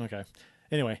 Okay.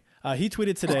 Anyway, he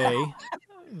tweeted today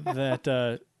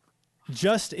that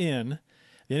just in.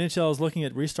 The NHL is looking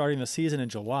at restarting the season in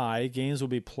July. Games will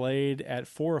be played at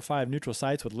 4 or 5 neutral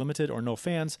sites with limited or no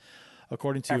fans,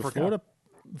 according to Florida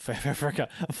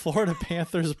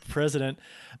Panthers president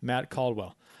Matt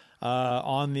Caldwell.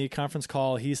 On the conference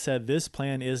call, he said this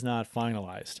plan is not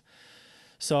finalized.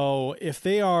 So if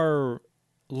they are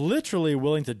literally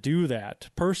willing to do that,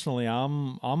 personally,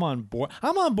 I'm on board.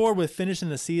 I'm on board with finishing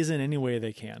the season any way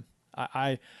they can.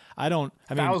 I don't.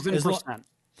 I mean, 1,000%.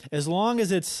 As long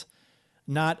as it's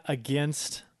not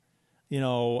against,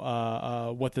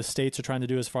 what the states are trying to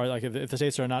do as far as like if the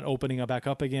states are not opening back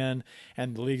up again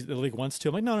and the league wants to.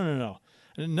 I'm like, no.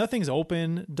 Nothing's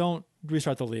open. Don't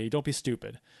restart the league. Don't be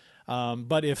stupid.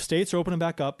 But if states are opening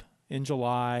back up, in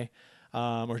July,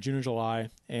 or June or July,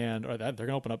 and they're going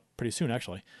to open up pretty soon.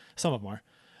 Actually, some of them are.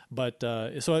 But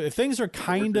so if things are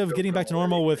kind of getting back to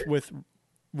normal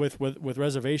with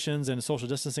reservations and social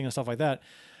distancing and stuff like that,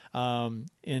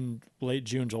 in late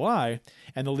June, July,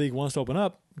 and the league wants to open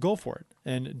up, go for it.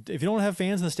 And if you don't have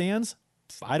fans in the stands,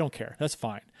 I don't care. That's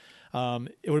fine.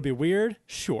 It would be weird,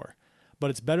 sure, but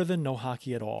it's better than no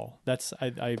hockey at all. That's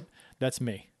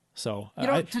me. So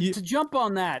to jump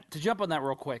on that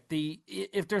real quick,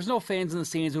 if there's no fans in the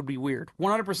stands, it would be weird.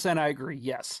 100%, I agree.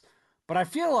 Yes, but I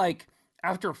feel like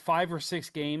after 5 or 6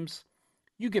 games,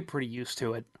 you get pretty used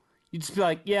to it. You just be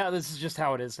like, yeah, this is just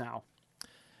how it is now,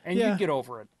 and you get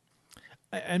over it.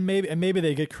 And maybe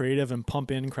they get creative and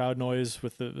pump in crowd noise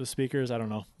with the speakers. I don't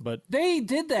know, but they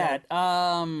did that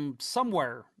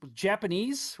somewhere.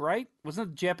 Japanese, right? Wasn't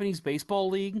it the Japanese baseball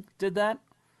league did that?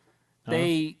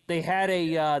 They had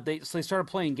they started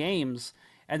playing games,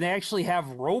 and they actually have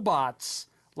robots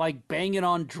like banging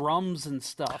on drums and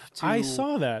stuff. I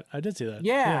saw that. I did see that.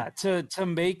 Yeah, to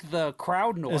make the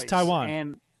crowd noise. It's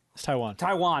Taiwan. It's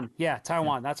Taiwan. Yeah,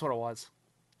 Taiwan. That's what it was.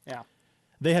 Yeah.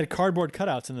 They had cardboard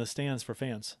cutouts in the stands for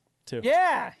fans too.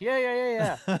 Yeah. Which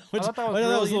I thought that was a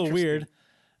really little weird.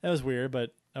 That was weird,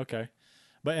 but okay.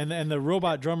 But and the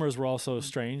robot drummers were also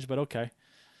strange, but okay.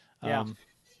 Yeah.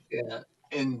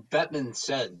 And Bettman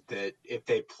said that if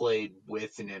they played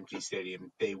with an empty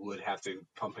stadium, they would have to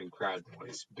pump in crowd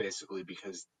noise, basically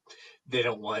because they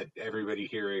don't want everybody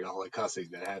hearing all the cussing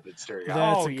that happens during.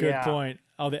 That's a good point.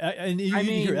 And you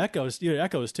hear echoes. You hear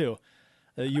echoes too.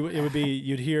 You wouldn't be.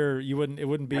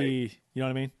 You know what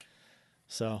I mean?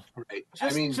 So right.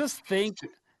 Just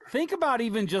think about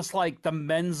even just like the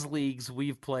men's leagues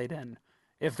we've played in.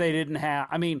 If they didn't have,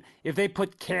 if they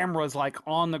put cameras like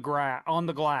on the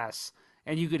glass,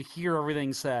 and you could hear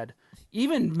everything said,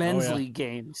 even men's league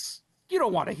games, you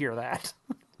don't want to hear that.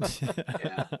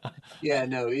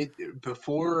 No.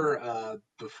 Before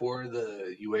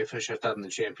the UEFA shut down the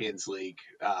Champions League,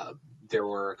 there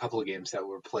were a couple of games that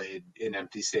were played in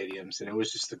empty stadiums, and it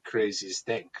was just the craziest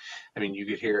thing. You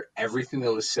could hear everything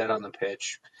that was said on the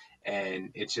pitch,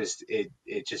 and it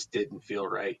just didn't feel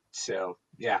right. So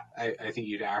I think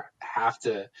you'd have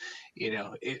to,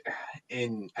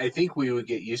 and I think we would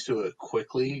get used to it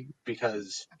quickly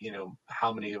because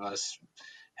how many of us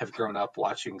have grown up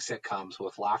watching sitcoms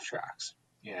with laugh tracks.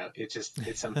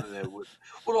 It's something that would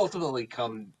ultimately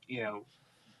come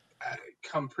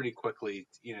pretty quickly,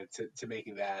 to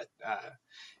making that,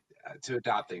 to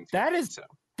adopting.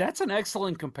 That's an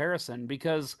excellent comparison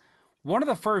because one of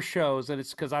the first shows, and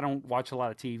it's because I don't watch a lot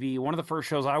of TV, one of the first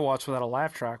shows I watched without a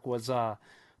laugh track was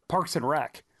Parks and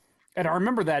Rec. And I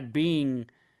remember that being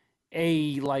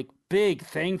a big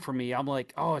thing for me. I'm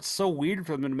like, oh, it's so weird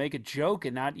for them to make a joke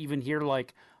and not even hear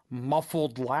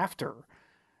muffled laughter.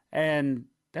 And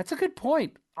that's a good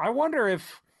point. I wonder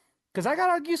because I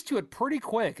got used to it pretty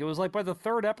quick. It was by the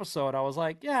 3rd episode, I was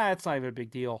like, yeah, it's not even a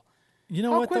big deal.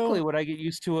 How quickly would I get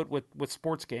used to it with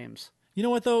sports games? You know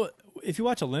what, though? If you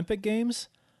watch Olympic games,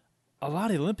 a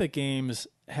lot of the Olympic games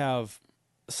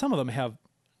some of them have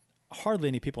hardly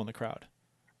any people in the crowd.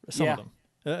 Some of them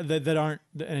that aren't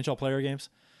the NHL player games.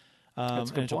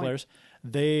 NHL players,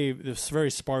 there's a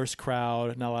very sparse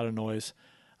crowd, not a lot of noise.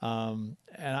 And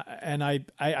I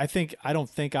don't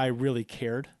think I really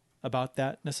cared about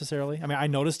that necessarily. I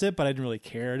noticed it, but I didn't really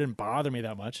care. It didn't bother me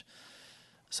that much.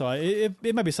 So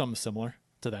it might be something similar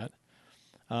to that.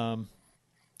 And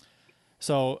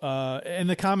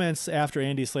the comments after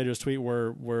Andy Slater's tweet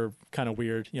were kind of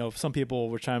weird. Some people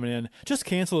were chiming in, just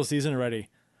cancel the season already.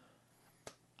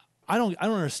 I don't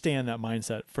understand that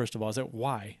mindset, first of all. Is that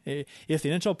why? If the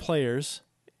NHL players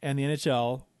and the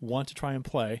NHL want to try and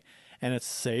play, and it's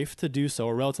safe to do so,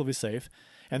 or relatively safe,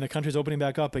 and the country's opening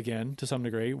back up again to some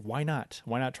degree, why not?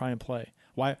 Why not try and play?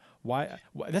 Why?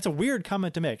 That's a weird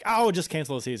comment to make. Oh, just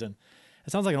cancel the season.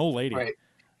 It sounds like an old lady. Right.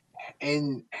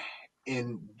 And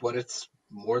what it's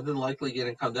more than likely going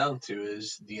to come down to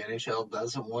is the NHL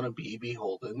doesn't want to be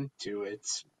beholden to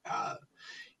its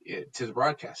to the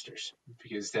broadcasters,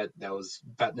 because that was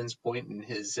Bettman's point in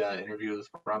his interview with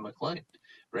Ron McLean,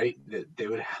 right? That they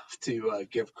would have to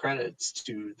give credits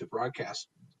to the broadcast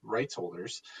rights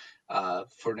holders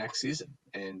for next season,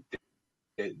 and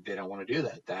they don't want to do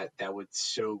that. That would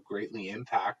so greatly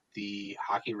impact the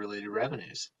hockey-related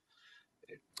revenues.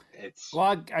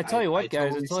 I tell you what,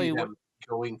 guys. I totally see them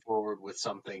going forward with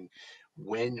something.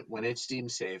 When it's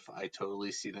deemed safe, I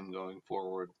totally see them going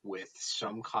forward with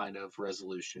some kind of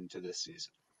resolution to this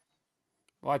season.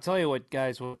 Well, I tell you what,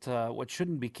 guys. What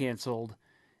shouldn't be canceled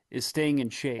is staying in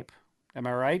shape. Am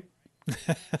I right?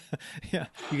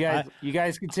 Yeah. You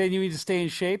guys continuing to stay in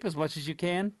shape as much as you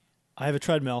can. I have a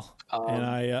treadmill, and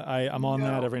I'm on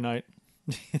that every night.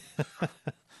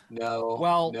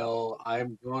 No,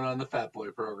 I'm going on the Fat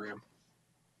Boy program.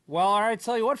 Well, all right,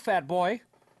 tell you what, Fat Boy,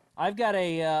 I've got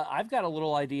a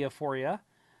little idea for you.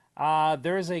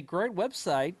 There is a great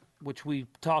website which we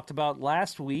talked about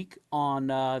last week on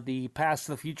the Past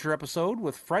to the Future episode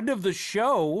with friend of the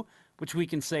show, which we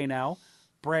can say now,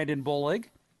 Brandon Bullig,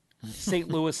 St.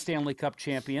 Louis Stanley Cup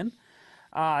champion.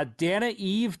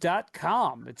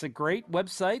 DanaEve.com. It's a great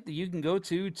website that you can go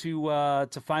to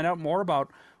find out more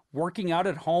about working out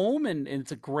at home, and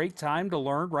it's a great time to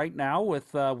learn right now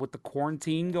with the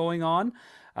quarantine going on.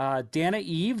 Dana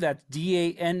Eve, that's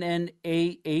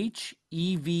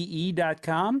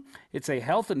DANNAHEVE.com. It's a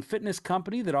health and fitness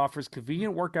company that offers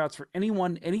convenient workouts for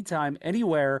anyone, anytime,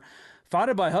 anywhere.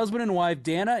 Founded by husband and wife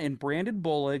Dana and Brandon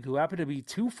Bullig, who happen to be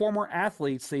two former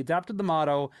athletes, they adopted the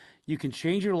motto, "You can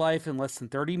change your life in less than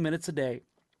 30 minutes a day."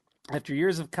 After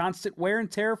years of constant wear and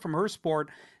tear from her sport,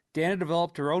 Dana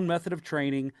developed her own method of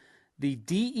training, the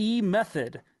DE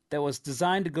method, that was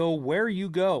designed to go where you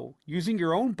go. Using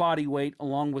your own body weight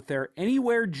along with their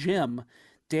Anywhere Gym,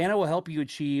 Dana will help you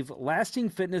achieve lasting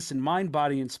fitness in mind,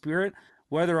 body, and spirit,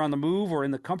 whether on the move or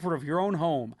in the comfort of your own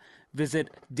home. Visit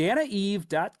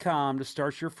DanaEve.com to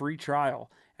start your free trial.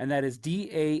 And that is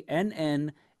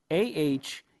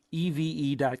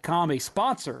DANNAHEVE.com, a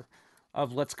sponsor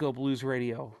of Let's Go Blues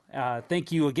Radio.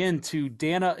 Thank you again to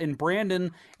Dana and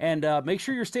Brandon, and make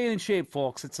sure you're staying in shape,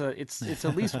 folks. It's at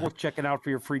least worth checking out for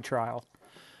your free trial.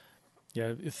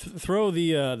 Yeah, throw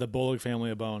the Bullig family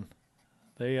a bone.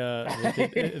 They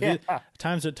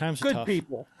times are good tough.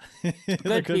 People.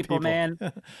 Good people, man.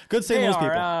 Good St. Louis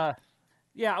people.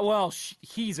 Yeah, well,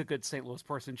 he's a good St. Louis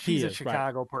person. She's a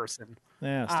Chicago person.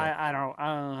 Yeah, I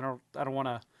don't want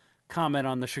to comment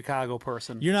on the Chicago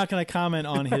person. You're not going to comment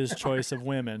on his choice of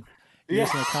women. You're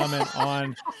just going to comment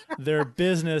on their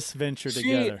business venture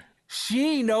together.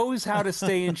 She knows how to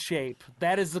stay in shape.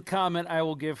 That is the comment I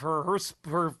will give her.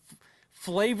 Her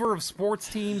flavor of sports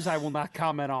teams, I will not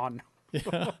comment on.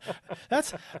 Yeah.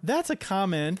 That's a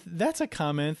comment. That's a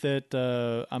comment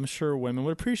that I'm sure women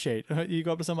would appreciate. You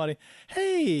go up to somebody,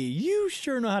 "Hey, you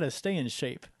sure know how to stay in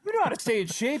shape." You know how to stay in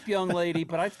shape, young lady.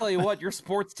 But I tell you what, your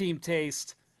sports team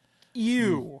taste,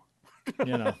 yeah.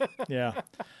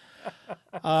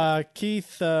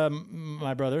 Keith,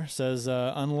 my brother, says,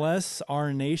 unless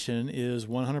our nation is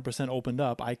 100% opened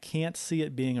up, I can't see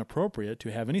it being appropriate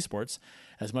to have any sports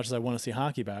as much as I want to see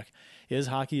hockey back. Is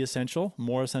hockey essential?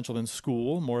 More essential than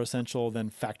school? More essential than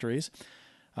factories?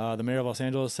 The mayor of Los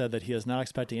Angeles said that he is not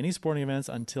expecting any sporting events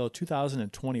until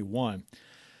 2021.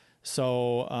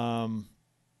 So, and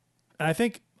I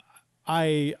think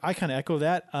I kind of echo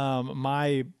that.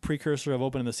 My precursor of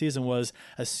opening the season was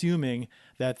assuming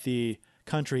that the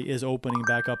country is opening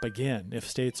back up again. If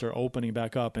states are opening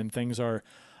back up and things are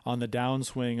on the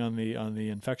downswing on the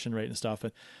infection rate and stuff,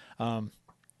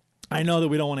 I know that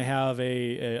we don't want to have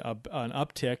an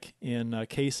uptick in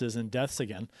cases and deaths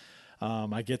again.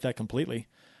 I get that completely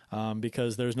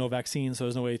because there's no vaccine, so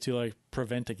there's no way to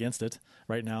prevent against it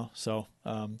right now. So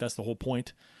that's the whole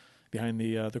point behind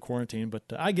the quarantine. But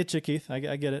I get you, Keith. I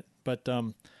get it. But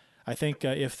I think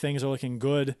if things are looking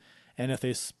good and if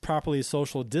they properly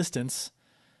social distance,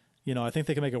 I think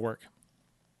they can make it work.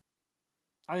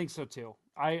 I think so too.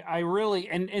 I really,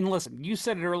 and listen, you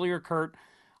said it earlier, Kurt,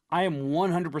 I am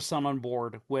 100% on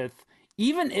board with,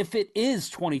 even if it is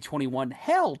 2021,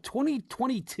 hell,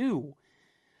 2022,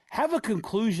 have a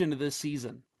conclusion to this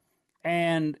season.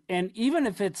 And even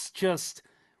if it's just,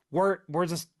 we're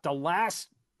just the last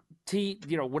team,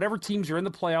 whatever teams are in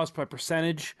the playoffs by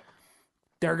percentage,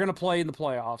 they're going to play in the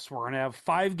playoffs. We're going to have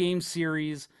 5-game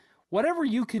series, whatever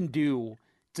you can do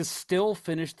to still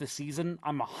finish the season,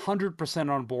 I'm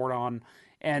 100% on board on.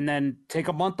 And then take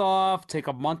a month off, take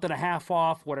a month and a half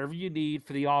off, whatever you need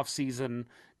for the off season,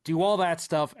 do all that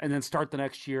stuff, and then start the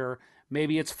next year.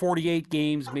 Maybe it's 48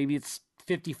 games, maybe it's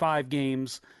 55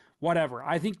 games, whatever.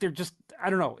 I think they're just, I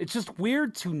don't know. It's just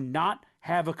weird to not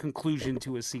have a conclusion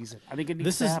to a season. I think it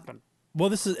needs to happen.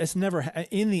 Well, it's never,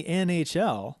 in the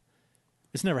NHL,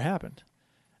 it's never happened.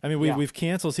 I mean, we've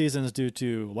canceled seasons due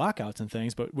to lockouts and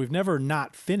things, but we've never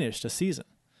not finished a season.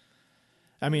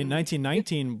 I mean,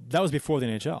 1919, that was before the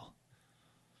NHL.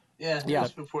 Yeah, it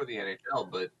was before the NHL,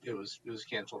 but it was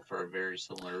canceled for a very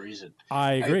similar reason.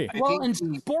 I agree. And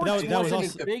sports wasn't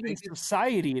as big in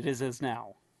society it is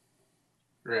now.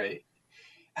 Right.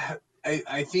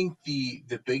 I think the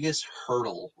biggest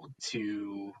hurdle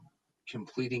to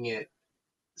completing it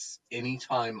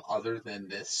anytime other than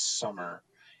this summer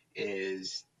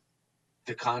is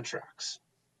the contracts.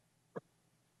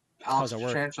 Alex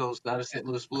Pietrangelo is not a St.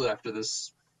 Louis Blue after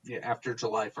this after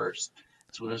July 1st.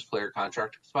 That's when his player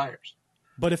contract expires.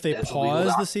 But if they That's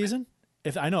pause the season,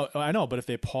 I know, but if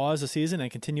they pause the season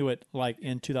and continue it like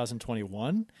in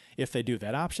 2021, if they do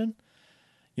that option,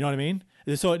 you know what I mean?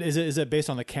 So is it based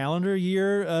on the calendar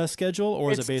year schedule,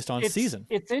 or is it based on season?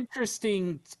 It's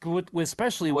interesting,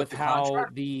 especially with how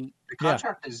the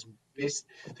contract is based.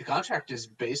 The contract is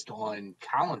based on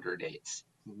calendar dates,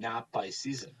 not by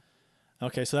season.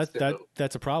 Okay, so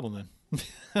that's a problem then.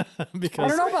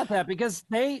 Because I don't know about that, because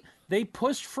they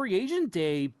pushed free agent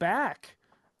day back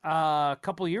a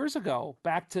couple of years ago,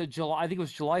 back to July. I think it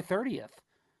was July 30th.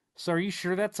 So are you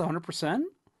sure that's 100%?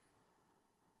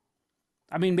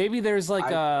 I mean, maybe there's like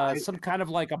some kind of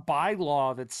like a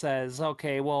bylaw that says,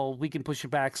 okay, well, we can push it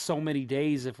back so many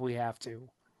days if we have to.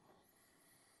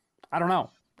 I don't know.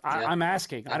 I'm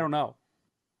asking. I don't know.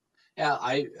 Yeah,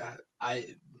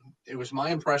 it was my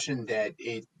impression that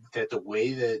the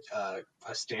way that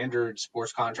a standard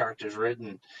sports contract is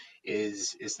written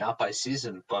is not by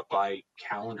season but by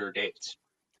calendar dates.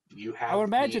 You have. I would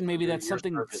imagine maybe that's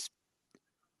something.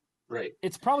 Right.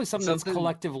 It's probably something that's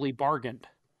collectively bargained.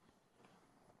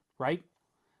 Right?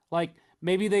 Like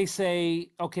maybe they say,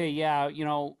 okay, yeah,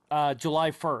 July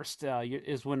 1st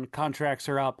is when contracts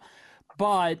are up.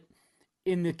 But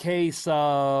in the case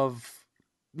of,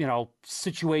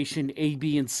 situation A,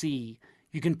 B, and C,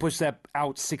 you can push that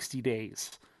out 60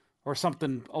 days or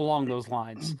something along those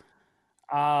lines.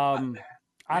 I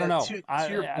don't know. To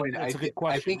your point, that's a good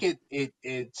question. I think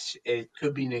it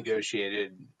could be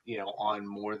negotiated, on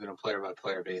more than a player by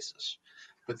player basis.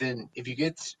 But then if you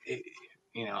get,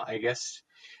 I guess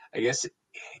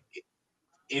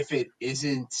if it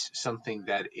isn't something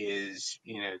that is,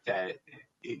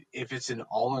 if it's an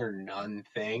all or none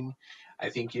thing, I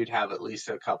think you'd have at least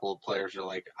a couple of players who are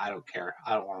like, I don't care,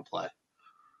 I don't want to play.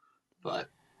 But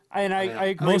I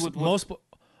agree with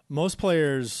most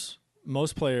players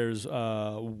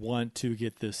want to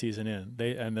get this season in.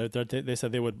 They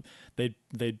said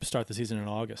they'd start the season in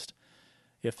August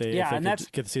if they could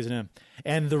get the season in.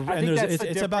 And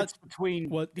it's about between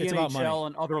the NHL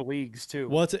and other leagues too.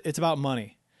 Well, it's about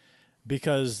money,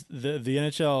 because the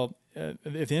NHL,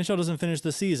 if the NHL doesn't finish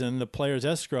the season, the players'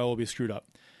 escrow will be screwed up,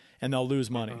 and they'll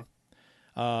lose money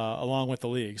along with the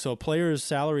league. So players'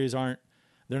 salaries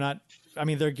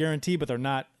they're guaranteed, but they're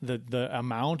not. The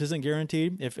amount isn't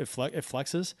guaranteed if it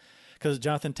flexes. Because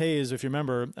Jonathan Toews, if you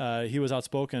remember, he was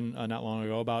outspoken not long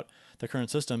ago about the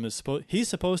current system. He's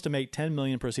supposed to make $10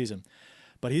 million per season,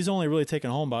 but he's only really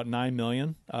taken home about $9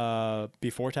 million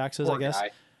before taxes, Poor I guess. guy.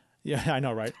 Yeah, I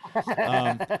know, right?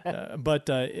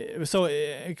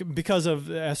 Because of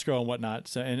escrow and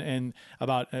whatnot, and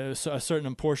about a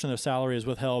certain portion of their salary is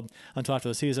withheld until after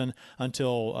the season,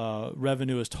 until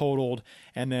revenue is totaled,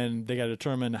 and then they got to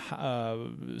determine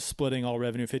splitting all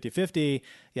revenue 50-50,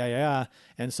 yeah.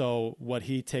 And so what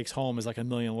he takes home is like $1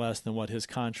 million less than what his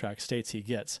contract states he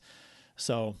gets.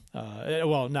 So,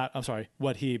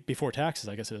 what he before taxes,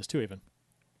 I guess it is too, even.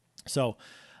 So,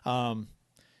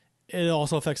 it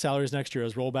also affects salaries next year,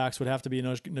 as rollbacks would have to be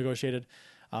negotiated.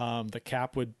 The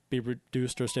cap would be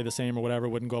reduced or stay the same or whatever. It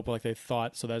wouldn't go up like they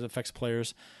thought, so that affects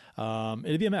players.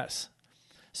 It'd be a mess.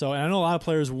 So, and I know a lot of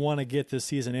players want to get this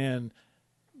season in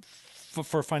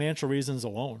for financial reasons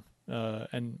alone,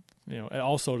 and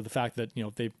also to the fact that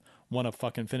they want to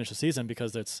fucking finish the season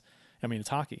because it's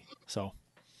hockey. So.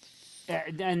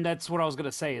 And that's what I was going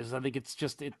to say is I think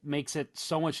it makes it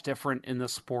so much different in the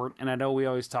sport. And I know we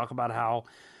always talk about how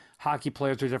hockey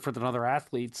players are different than other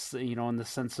athletes, in the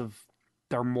sense of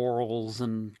their morals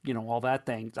and, all that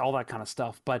kind of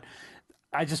stuff. But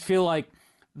I just feel like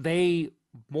they,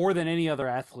 more than any other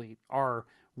athlete,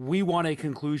 we want a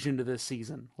conclusion to this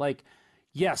season. Like,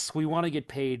 yes, we want to get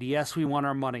paid. Yes, we want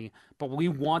our money, but we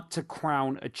want to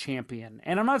crown a champion.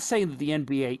 And I'm not saying that the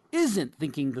NBA isn't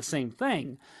thinking the same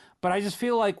thing, but I just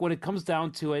feel like when it comes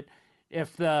down to it,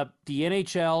 if the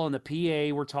NHL and the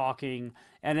PA were talking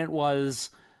and it was,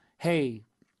 hey,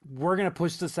 we're going to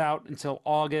push this out until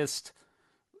August,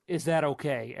 is that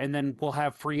okay? And then we'll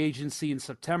have free agency in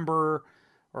September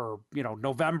or,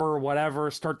 November or whatever,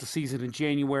 start the season in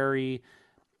January.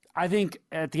 I think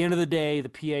at the end of the day, the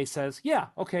PA says, yeah,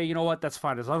 okay, you know what? That's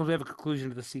fine. As long as we have a conclusion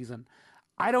to the season.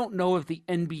 I don't know if the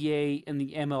NBA and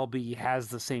the MLB has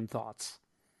the same thoughts.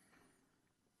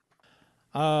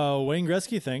 Wayne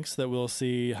Gretzky thinks that we'll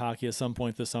see hockey at some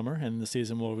point this summer and the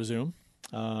season will resume.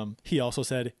 He also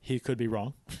said he could be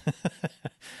wrong.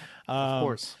 Of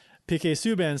course. PK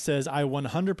Subban says, I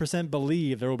 100%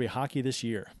 believe there will be hockey this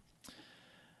year.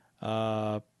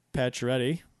 Pat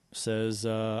Chiaretti says,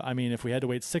 if we had to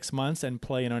wait 6 months and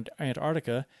play in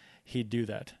Antarctica, he'd do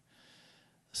that.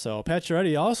 So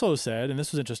Pacioretty also said, and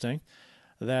this was interesting,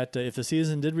 that if the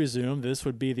season did resume, this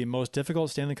would be the most difficult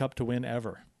Stanley Cup to win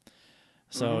ever.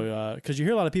 So, because you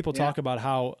hear a lot of people talk about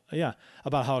how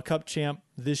a Cup champ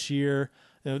this year,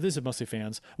 this is mostly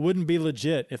fans, wouldn't be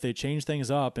legit if they changed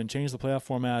things up and changed the playoff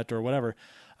format or whatever.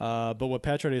 But what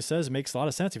Pacioretty says makes a lot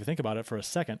of sense if you think about it for a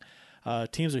second.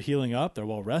 Teams are healing up; they're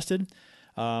well rested.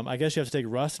 I guess you have to take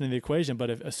rust into the equation, but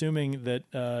assuming that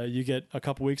you get a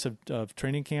couple weeks of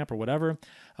training camp or whatever,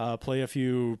 play a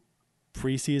few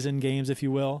preseason games, if you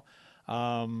will,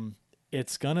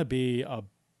 it's gonna be a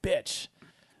bitch.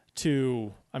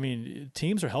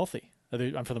 Teams are healthy for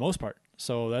the most part,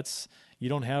 so you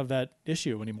don't have that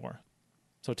issue anymore.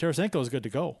 So Tarasenko is good to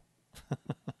go.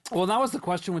 Well, that was the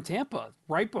question with Tampa.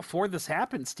 Right before this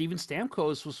happened, Steven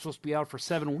Stamkos was supposed to be out for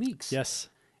 7 weeks. Yes.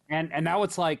 And now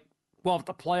it's like, well, if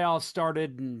the playoffs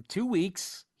started in 2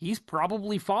 weeks, he's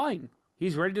probably fine.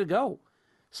 He's ready to go.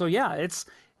 So, yeah,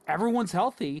 everyone's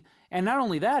healthy. And not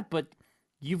only that, but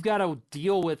you've got to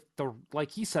deal with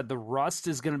like he said, the rust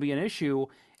is going to be an issue.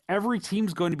 Every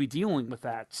team's going to be dealing with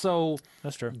that. So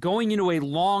that's true. Going into a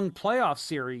long playoff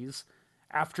series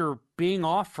after being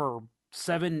off for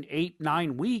 7, 8,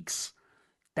 9 weeks,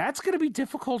 that's going to be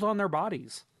difficult on their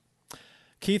bodies.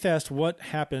 Keith asked what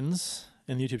happens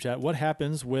in the YouTube chat. What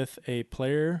happens with a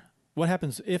player? What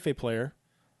happens if a player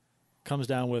comes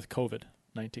down with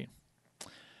COVID-19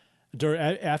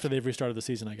 after they've restarted the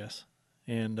season? I guess,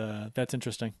 and that's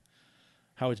interesting.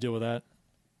 How would you deal with that?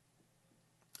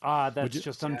 That's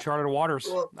just uncharted waters.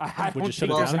 Well, I don't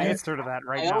think there's an answer to that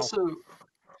right now. Also,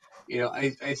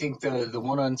 I think the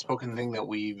one unspoken thing that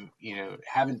we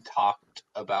haven't talked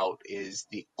about is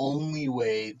the only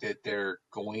way that they're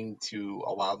going to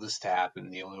allow this to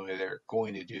happen, the only way they're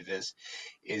going to do this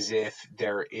is if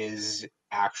there is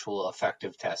actual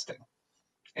effective testing.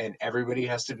 And everybody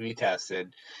has to be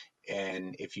tested.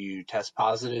 And if you test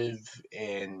positive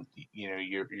and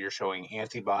you're showing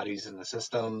antibodies in the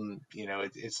system,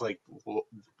 it's like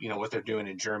what they're doing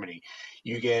in Germany.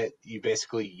 You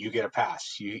basically get a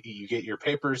pass. You get your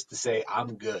papers to say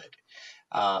I'm good.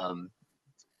 But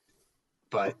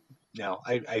no,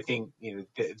 I think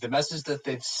the message that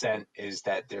they've sent is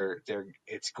that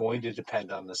it's going to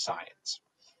depend on the science,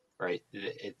 right?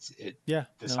 The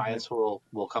science will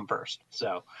come first.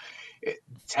 So.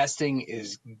 Testing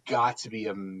is got to be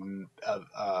a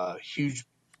huge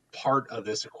part of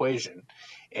this equation,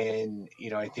 and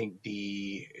I think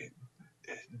the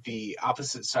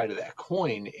opposite side of that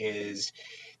coin is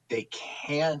they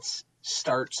can't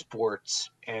start sports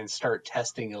and start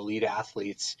testing elite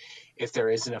athletes if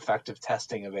there isn't effective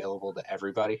testing available to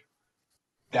everybody.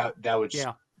 That would just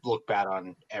look bad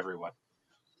on everyone.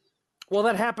 Well,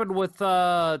 that happened with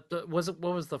what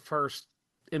was the first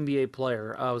NBA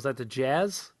player? Was that the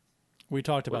Jazz? We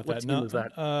talked about what that. Team was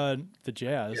that? The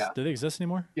Jazz. Yeah. Do they exist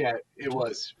anymore? Yeah, it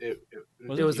was. It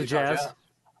was the Jazz.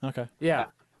 Okay. Yeah.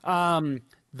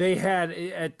 They had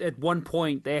at one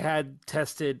point they had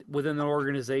tested within the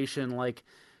organization like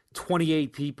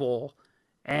 28 people,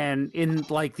 and in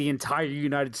like the entire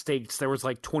United States there was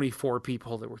like 24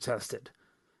 people that were tested.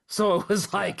 So it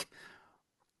was like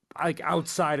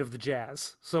outside of the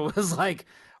Jazz. So it was like,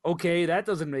 okay, that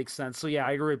doesn't make sense. So yeah,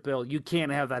 I agree with Bill. You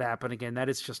can't have that happen again. That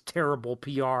is just terrible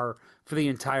PR for the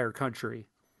entire country.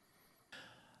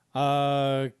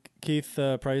 Keith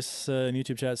Price in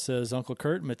YouTube chat says, Uncle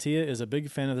Kurt, Mattia is a big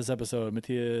fan of this episode.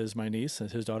 Mattia is my niece,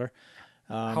 is his daughter.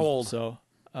 How old? So,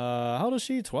 how old is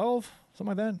she? 12?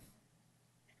 Something like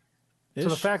that? So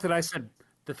the fact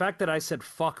that I said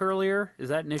fuck earlier, is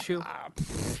that an issue?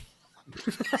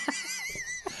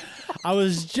 I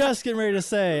was just getting ready to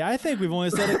say, I think we've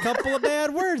only said a couple of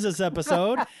bad words this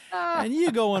episode, and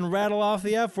you go and rattle off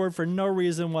the F word for no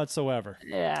reason whatsoever.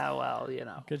 Yeah, well,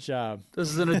 Good job. This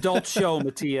is an adult show,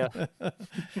 Mattia.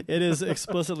 It is an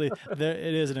explicit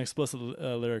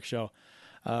lyric show.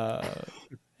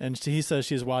 And he says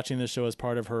she's watching this show as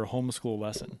part of her homeschool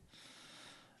lesson.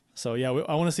 So, yeah,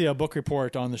 I want to see a book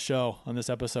report on the show, on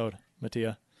this episode,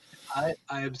 Mattia. I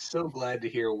am so glad to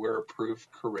hear we're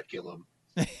approved curriculum.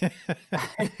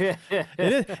 It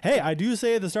is. Hey, I do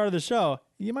say at the start of the show,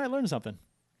 you might learn something.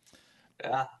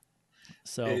 Yeah.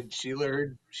 So and she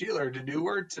learned a new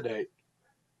word today.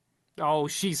 Oh,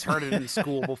 she's heard it in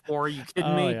school before. Are you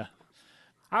kidding me? Yeah.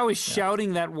 I was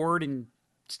shouting that word in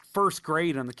first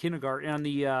grade on the kindergarten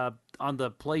on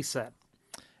the play set.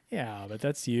 Yeah, but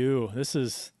that's you. This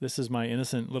is my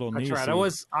innocent little niece. That's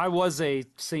right. I was a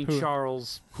St.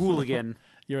 Charles hooligan.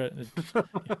 You're a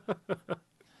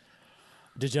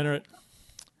degenerate.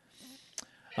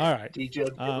 All right. Degen.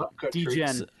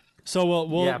 So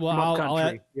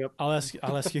country. Yep. I'll ask you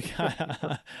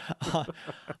guys,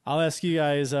 I'll ask you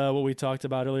guys what we talked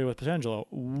about earlier with Pietrangelo.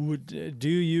 Do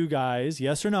you guys,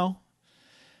 yes or no?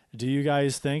 Do you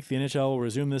guys think the NHL will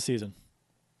resume this season?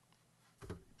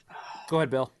 Go ahead,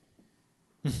 Bill.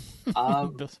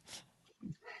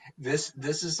 This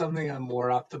is something I'm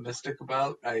more optimistic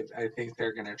about. I think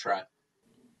they're going to try.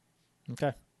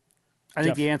 Okay. I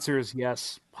think the answer is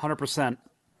yes, 100%.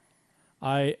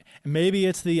 Maybe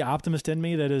it's the optimist in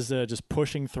me that is just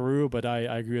pushing through, but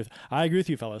I agree with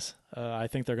you, fellas. I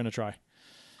think they're going to try.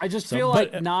 I just feel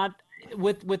like not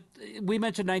with we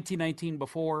mentioned 1919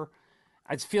 before.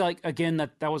 I just feel like again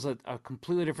that was a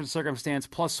completely different circumstance.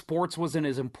 Plus, sports wasn't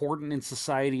as important in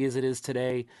society as it is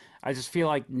today. I just feel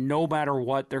like no matter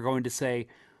what, they're going to say,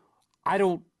 I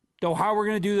don't know how we're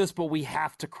going to do this, but we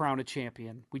have to crown a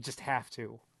champion. We just have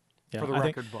to for the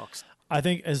record books. I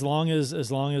think as long as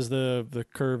the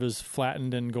curve is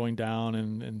flattened and going down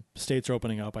and states are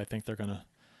opening up, I think they're gonna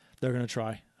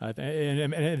try.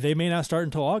 And they may not start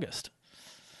until August.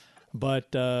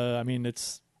 But I mean,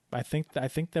 I think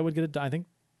that would get it done. I think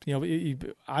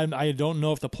I don't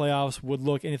know if the playoffs would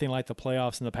look anything like the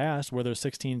playoffs in the past, where there's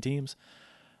 16 teams.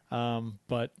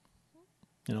 But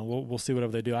we'll see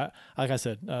whatever they do. Like I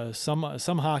said, some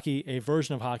hockey, a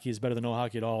version of hockey, is better than no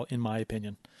hockey at all, in my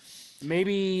opinion.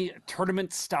 Maybe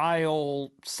tournament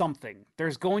style something.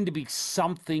 There's going to be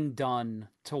something done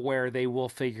to where they will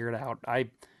figure it out.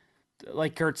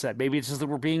 Like Kurt said, maybe it's just that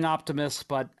we're being optimists,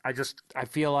 but I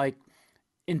feel like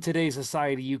in today's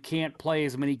society, you can't play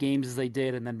as many games as they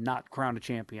did and then not crown a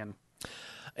champion.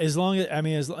 As long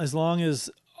as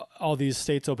all these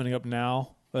states opening up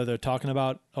now, they're talking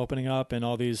about opening up, and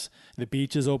the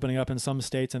beaches opening up in some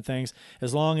states and things,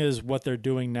 as long as what they're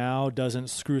doing now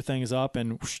doesn't screw things up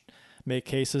and make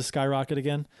cases skyrocket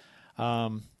again.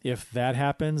 If that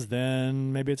happens,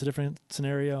 then maybe it's a different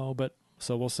scenario, but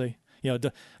so we'll see.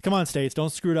 Come on, states,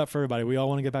 don't screw it up for everybody. We all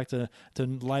want to get back to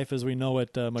life as we know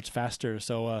it much faster.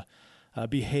 So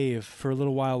behave for a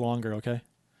little while longer, okay?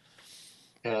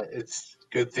 Yeah, it's a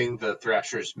good thing the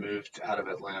Thrashers moved out of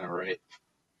Atlanta, right?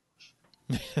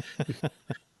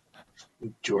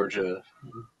 Georgia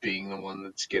being the one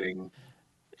that's getting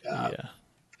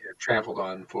trampled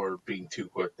on for being too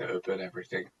quick to open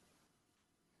everything.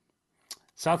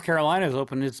 South Carolina's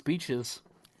opened its beaches.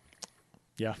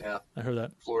 Yeah, I heard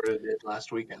that. Florida did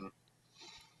last weekend.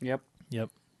 Yep.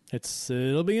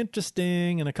 It'll be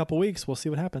interesting in a couple weeks. We'll see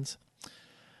what happens.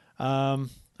 I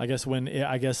guess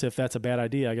if that's a bad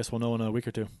idea, I guess we'll know in a week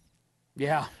or two.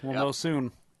 Yeah, we'll know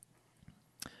soon.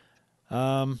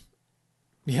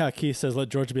 Keith says let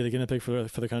Georgia be the guinea pig for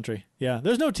the country. Yeah,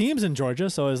 there's no teams in Georgia,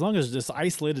 so as long as it's just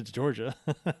isolated to Georgia,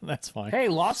 that's fine. Hey,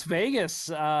 Las Vegas,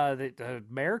 the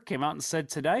mayor came out and said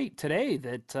today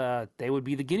that they would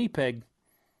be the guinea pig.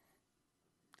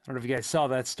 I don't know if you guys saw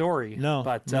that story. No,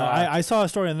 but I saw a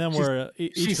story on them where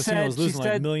each casino was losing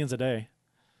like millions a day.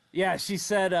 Yeah, she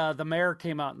said the mayor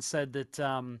came out and said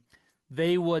that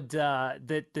they would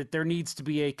that there needs to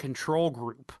be a control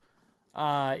group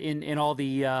in all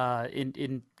the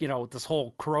in this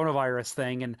whole coronavirus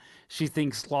thing, and she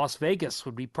thinks Las Vegas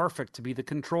would be perfect to be the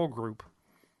control group.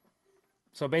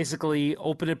 So basically,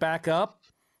 open it back up,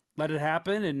 let it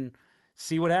happen, and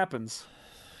see what happens.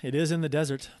 It is in the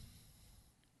desert.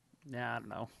 Yeah, I don't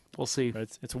know. We'll see.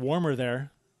 But it's warmer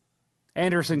there.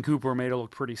 Anderson Cooper made it look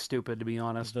pretty stupid, to be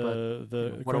honest.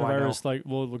 The coronavirus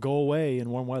will go away in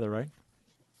warm weather, right?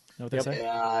 Know what they say?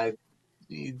 Yeah,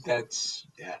 that's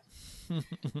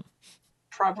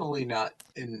probably not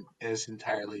as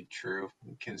entirely true,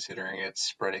 considering it's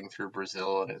spreading through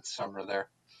Brazil and it's summer there.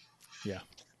 Yeah.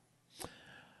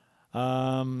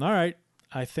 All right.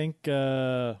 I think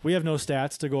we have no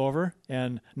stats to go over.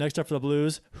 And next up for the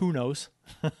Blues, who knows?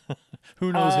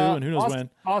 Who knows who and who knows when?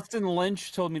 Austin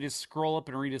Lynch told me to scroll up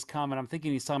and read his comment. I'm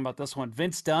thinking he's talking about this one.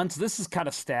 Vince Dunn. So this is kind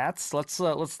of stats.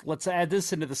 Let's add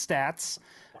this into the stats.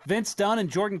 Vince Dunn and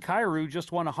Jordan Kyrou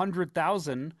just won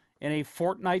 $100,000 in a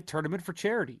Fortnite tournament for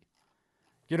charity.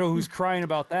 You know who's crying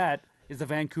about that is the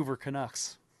Vancouver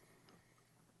Canucks,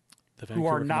 who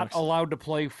are not allowed to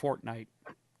play Fortnite.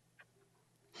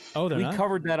 Oh, we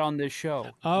covered that on this show.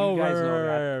 Oh, you guys know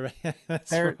that. Right.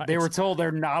 That's right. They were told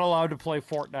they're not allowed to play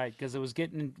Fortnite because it was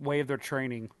getting in the way of their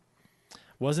training.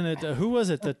 Wasn't it? Who was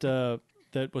it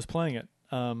that was playing it?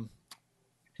 The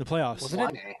playoffs. Wasn't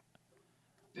it?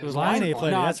 It was Line A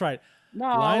played it. That's right. No,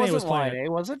 Line it was playing Line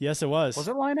A, was it? Yes, it was. Was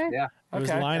it Line A? Yeah. It was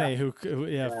Line A who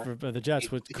for the Jets,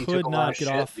 He could not get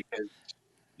off. Because,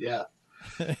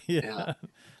 yeah,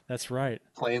 that's right.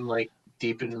 Playing like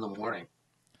deep into the morning.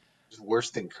 It was worse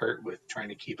than Kurt with trying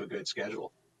to keep a good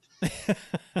schedule.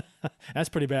 That's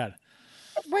pretty bad.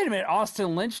 Wait a minute,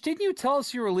 Austin Lynch, didn't you tell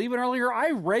us you were leaving earlier?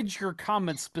 I read your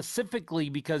comments specifically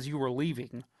because you were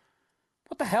leaving.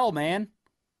 What the hell, man?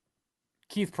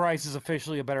 Keith Price is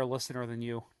officially a better listener than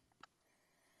you.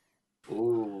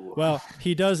 Ooh. Well,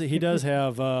 he does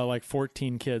have like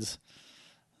 14 kids,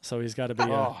 so he's got to be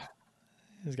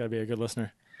a good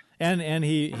listener, and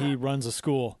he runs a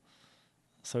school,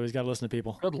 so he's got to listen to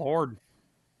people. Good Lord.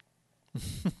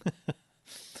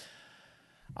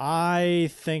 I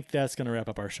think that's going to wrap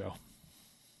up our show.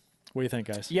 What do you think,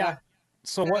 guys? Yeah.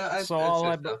 So what? Yeah, So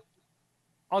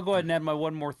I'll go ahead and add my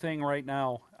one more thing right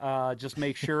now. Just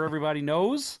make sure everybody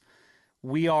knows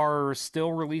we are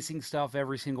still releasing stuff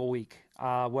every single week,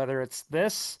 whether it's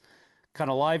this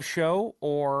kind of live show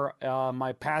or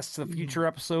my past to the future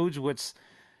episodes, which,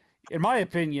 in my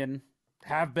opinion,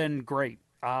 have been great.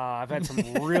 I've had some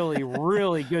really,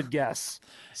 really good guests.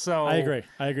 So I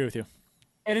agree with you.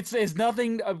 And it's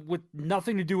nothing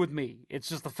nothing to do with me. It's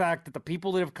just the fact that the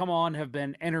people that have come on have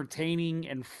been entertaining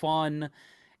and fun.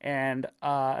 And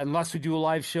unless we do a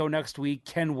live show next week,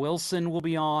 Ken Wilson will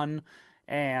be on,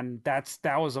 and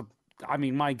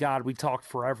my God, we talked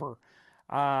forever.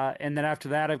 And then after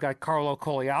that, I've got Carlo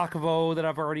Koliakovo that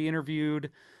I've already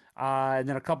interviewed, and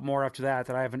then a couple more after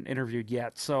that I haven't interviewed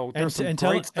yet. So there's some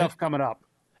great stuff coming up.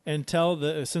 And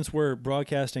since we're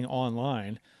broadcasting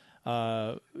online,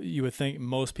 you would think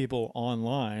most people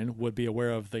online would be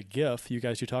aware of the GIF. You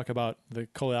talk about the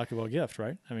Koliakovo gift,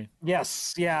 right? I mean,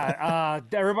 yes, yeah.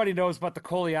 Everybody knows about the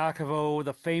Koliakovo,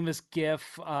 the famous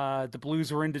GIF. The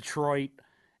Blues were in Detroit,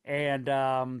 and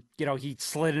he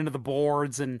slid into the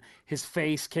boards, and his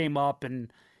face came up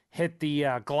and hit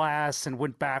the glass and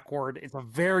went backward. It's a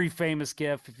very famous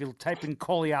GIF. If you type in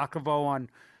Koliakovo on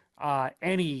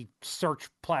any search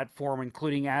platform,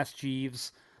 including Ask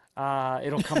Jeeves,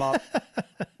 it'll come up.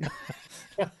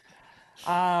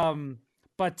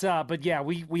 But yeah,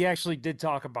 we actually did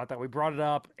talk about that. We brought it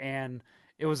up, and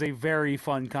it was a very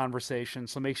fun conversation.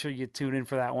 So make sure you tune in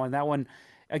for that one. That one,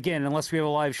 again, unless we have a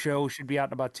live show, should be out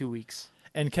in about 2 weeks.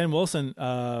 And Ken Wilson,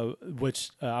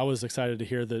 which I was excited to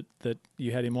hear that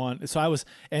you had him on.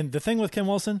 And the thing with Ken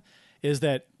Wilson is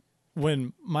that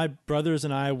when my brothers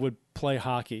and I would play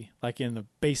hockey, like in the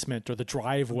basement or the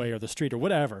driveway or the street or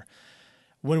whatever,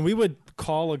 when we would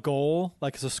call a goal,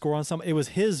 like as a score on something, it was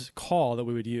his call that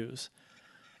we would use.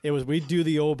 We'd do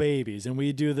the old babies, and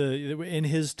we'd do in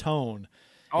his tone.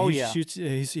 Oh, he yeah. Shoots,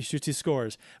 he shoots, he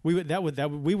scores. We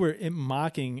were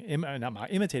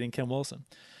imitating Ken Wilson.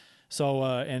 So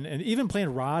and even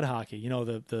playing rod hockey,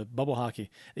 the bubble hockey,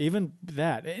 even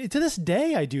that. To this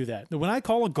day, I do that. When I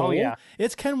call a goal,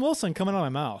 it's Ken Wilson coming out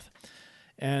of my mouth,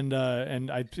 and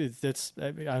Keith's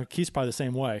probably the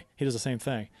same way. He does the same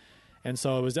thing. And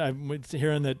so I'm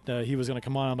hearing that he was going to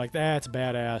come on. I'm like, that's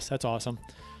badass. That's awesome.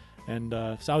 And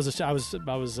so I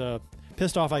was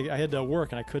pissed off. I had to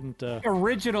work and I couldn't.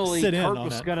 Originally, sit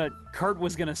Kurt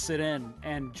was gonna sit in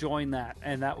and join that,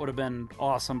 and that would have been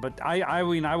awesome. But I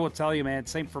will tell you, man.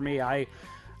 Same for me.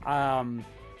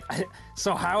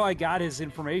 So how I got his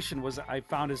information was I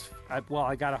found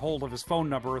I got a hold of his phone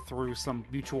number through some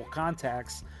mutual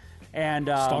contacts, and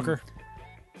stalker.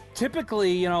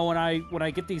 Typically, when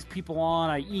I get these people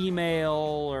on, I email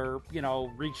or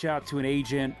reach out to an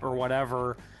agent or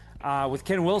whatever. With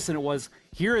Ken Wilson, it was,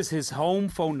 here is his home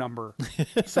phone number.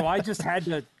 So I just had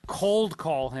to cold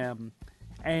call him,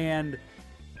 and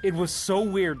it was so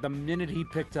weird. The minute he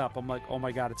picked up, I'm like, oh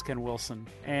my God, it's Ken Wilson.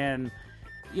 And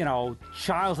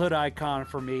childhood icon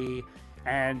for me,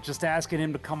 and just asking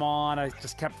him to come on. I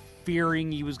just kept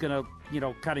fearing he was gonna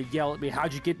kind of yell at me,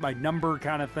 how'd you get my number,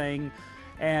 kind of thing.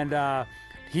 And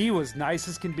he was nice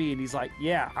as can be, and he's like,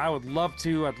 yeah, I would love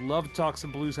to. I'd love to talk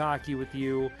some Blues hockey with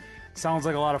you. Sounds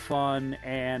like a lot of fun,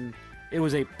 and it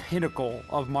was a pinnacle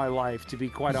of my life, to be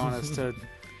quite honest, to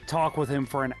talk with him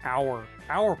for an hour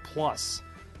plus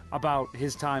about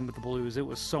his time with the Blues. It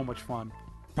was so much fun.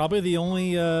 Probably the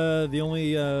only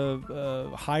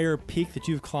higher peak that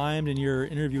you've climbed in your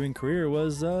interviewing career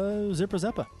was Zipper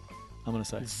Zeppa, I'm going to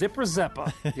say. Zipper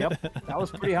Zeppa. Yep. That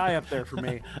was pretty high up there for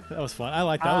me. That was fun. I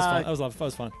liked that. That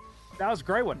was fun. That was a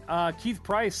great one. Keith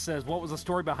Price says, what was the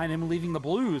story behind him leaving the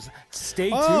Blues?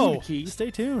 Stay tuned, Keith. Stay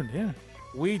tuned, yeah.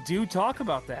 We do talk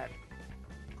about that.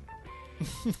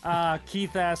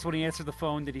 Keith asked when he answered the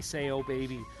phone, did he say, oh,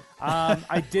 baby?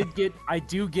 I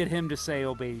do get him to say,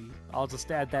 oh, baby. I'll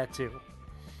just add that, too.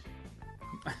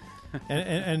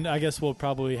 and I guess we'll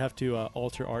probably have to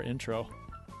alter our intro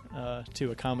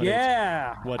to accommodate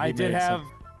what he I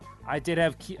did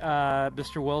have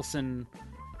Mr. Wilson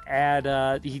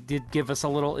add. He did give us a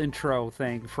little intro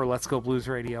thing for Let's Go Blues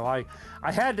Radio. I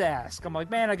had to ask. I'm like,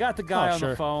 man, I got the guy on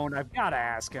the phone. I've got to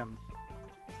ask him.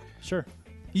 Sure.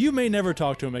 You may never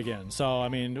talk to him again, so I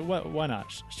mean, why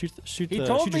not? He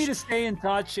told me to stay in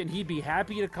touch, and he'd be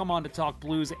happy to come on to talk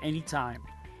blues anytime.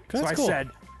 So I said,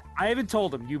 I haven't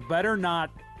told him, you better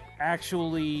not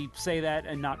actually say that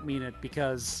and not mean it,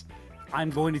 because I'm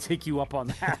going to take you up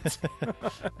on that.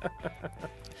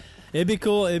 It'd be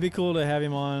cool to have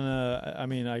him on. I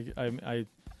mean, to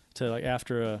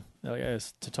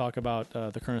talk about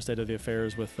the current state of the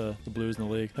affairs with the Blues in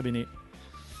the league. That'd be neat.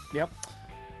 Yep.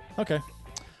 Okay.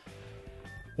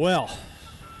 Well,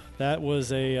 that was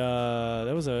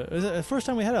the first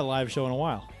time we had a live show in a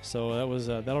while. So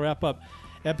that'll wrap up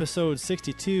episode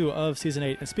 62 of season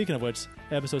 8. And speaking of which,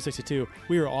 episode 62,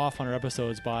 we were off on our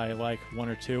episodes by like 1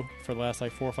 or 2 for the last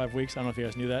like 4 or 5 weeks. I don't know if you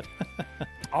guys knew that.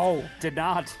 Oh, did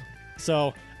not.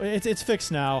 So it's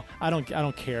fixed now. I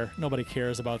don't care. Nobody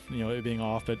cares about it being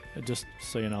off. But just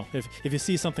so you know, if you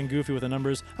see something goofy with the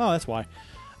numbers, that's why.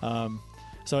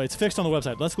 So it's fixed on the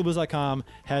website. Let'sGoBlues.com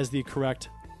has the correct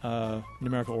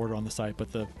numerical order on the site,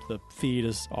 but the feed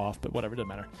is off. But whatever, it doesn't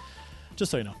matter.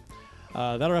 Just so you know.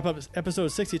 That'll wrap up episode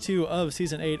 62 of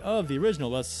season 8 of the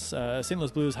original St.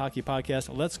 Louis Blues hockey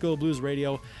podcast, Let's Go Blues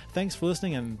Radio. Thanks for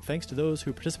listening, and thanks to those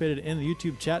who participated in the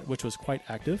YouTube chat, which was quite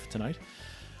active tonight.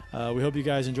 We hope you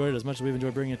guys enjoyed it as much as we've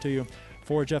enjoyed bringing it to you.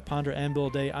 For Jeff Ponder and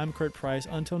Bill Day, I'm Kurt Price.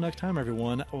 Until next time,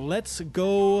 everyone, let's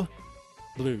go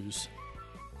Blues.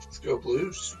 Let's go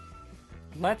Blues.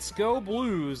 Let's go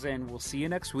Blues, and we'll see you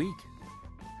next week.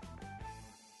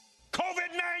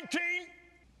 COVID-19!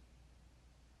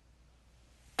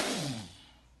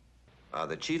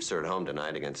 The Chiefs are at home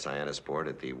tonight against Cyanosport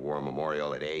at the War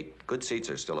Memorial at 8. Good seats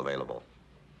are still available.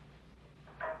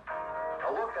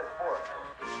 A look at fourth.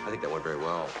 I think that went very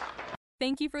well.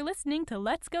 Thank you for listening to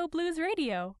Let's Go Blues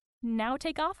Radio. Now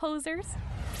take off, hosers.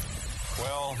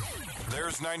 Well,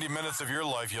 there's 90 minutes of your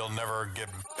life you'll never get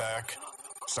back.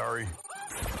 Sorry.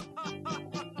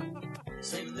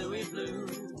 St. Louis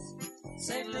Blues,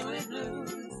 St. Louis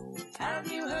Blues.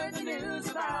 Have you heard the news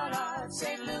about our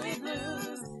St. Louis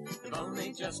Blues? They've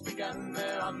only just begun,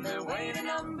 they're on their way to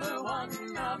number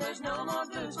 1. Now there's no more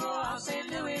blues for our St.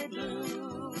 Louis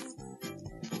Blues.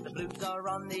 The Blues are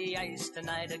on the ice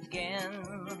tonight again.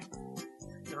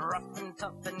 They're rough and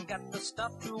tough and got the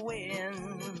stuff to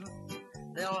win.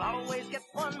 They'll always get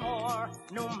one more,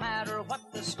 no matter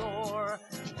what the score.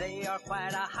 They are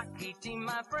quite a hockey team,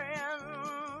 my friend.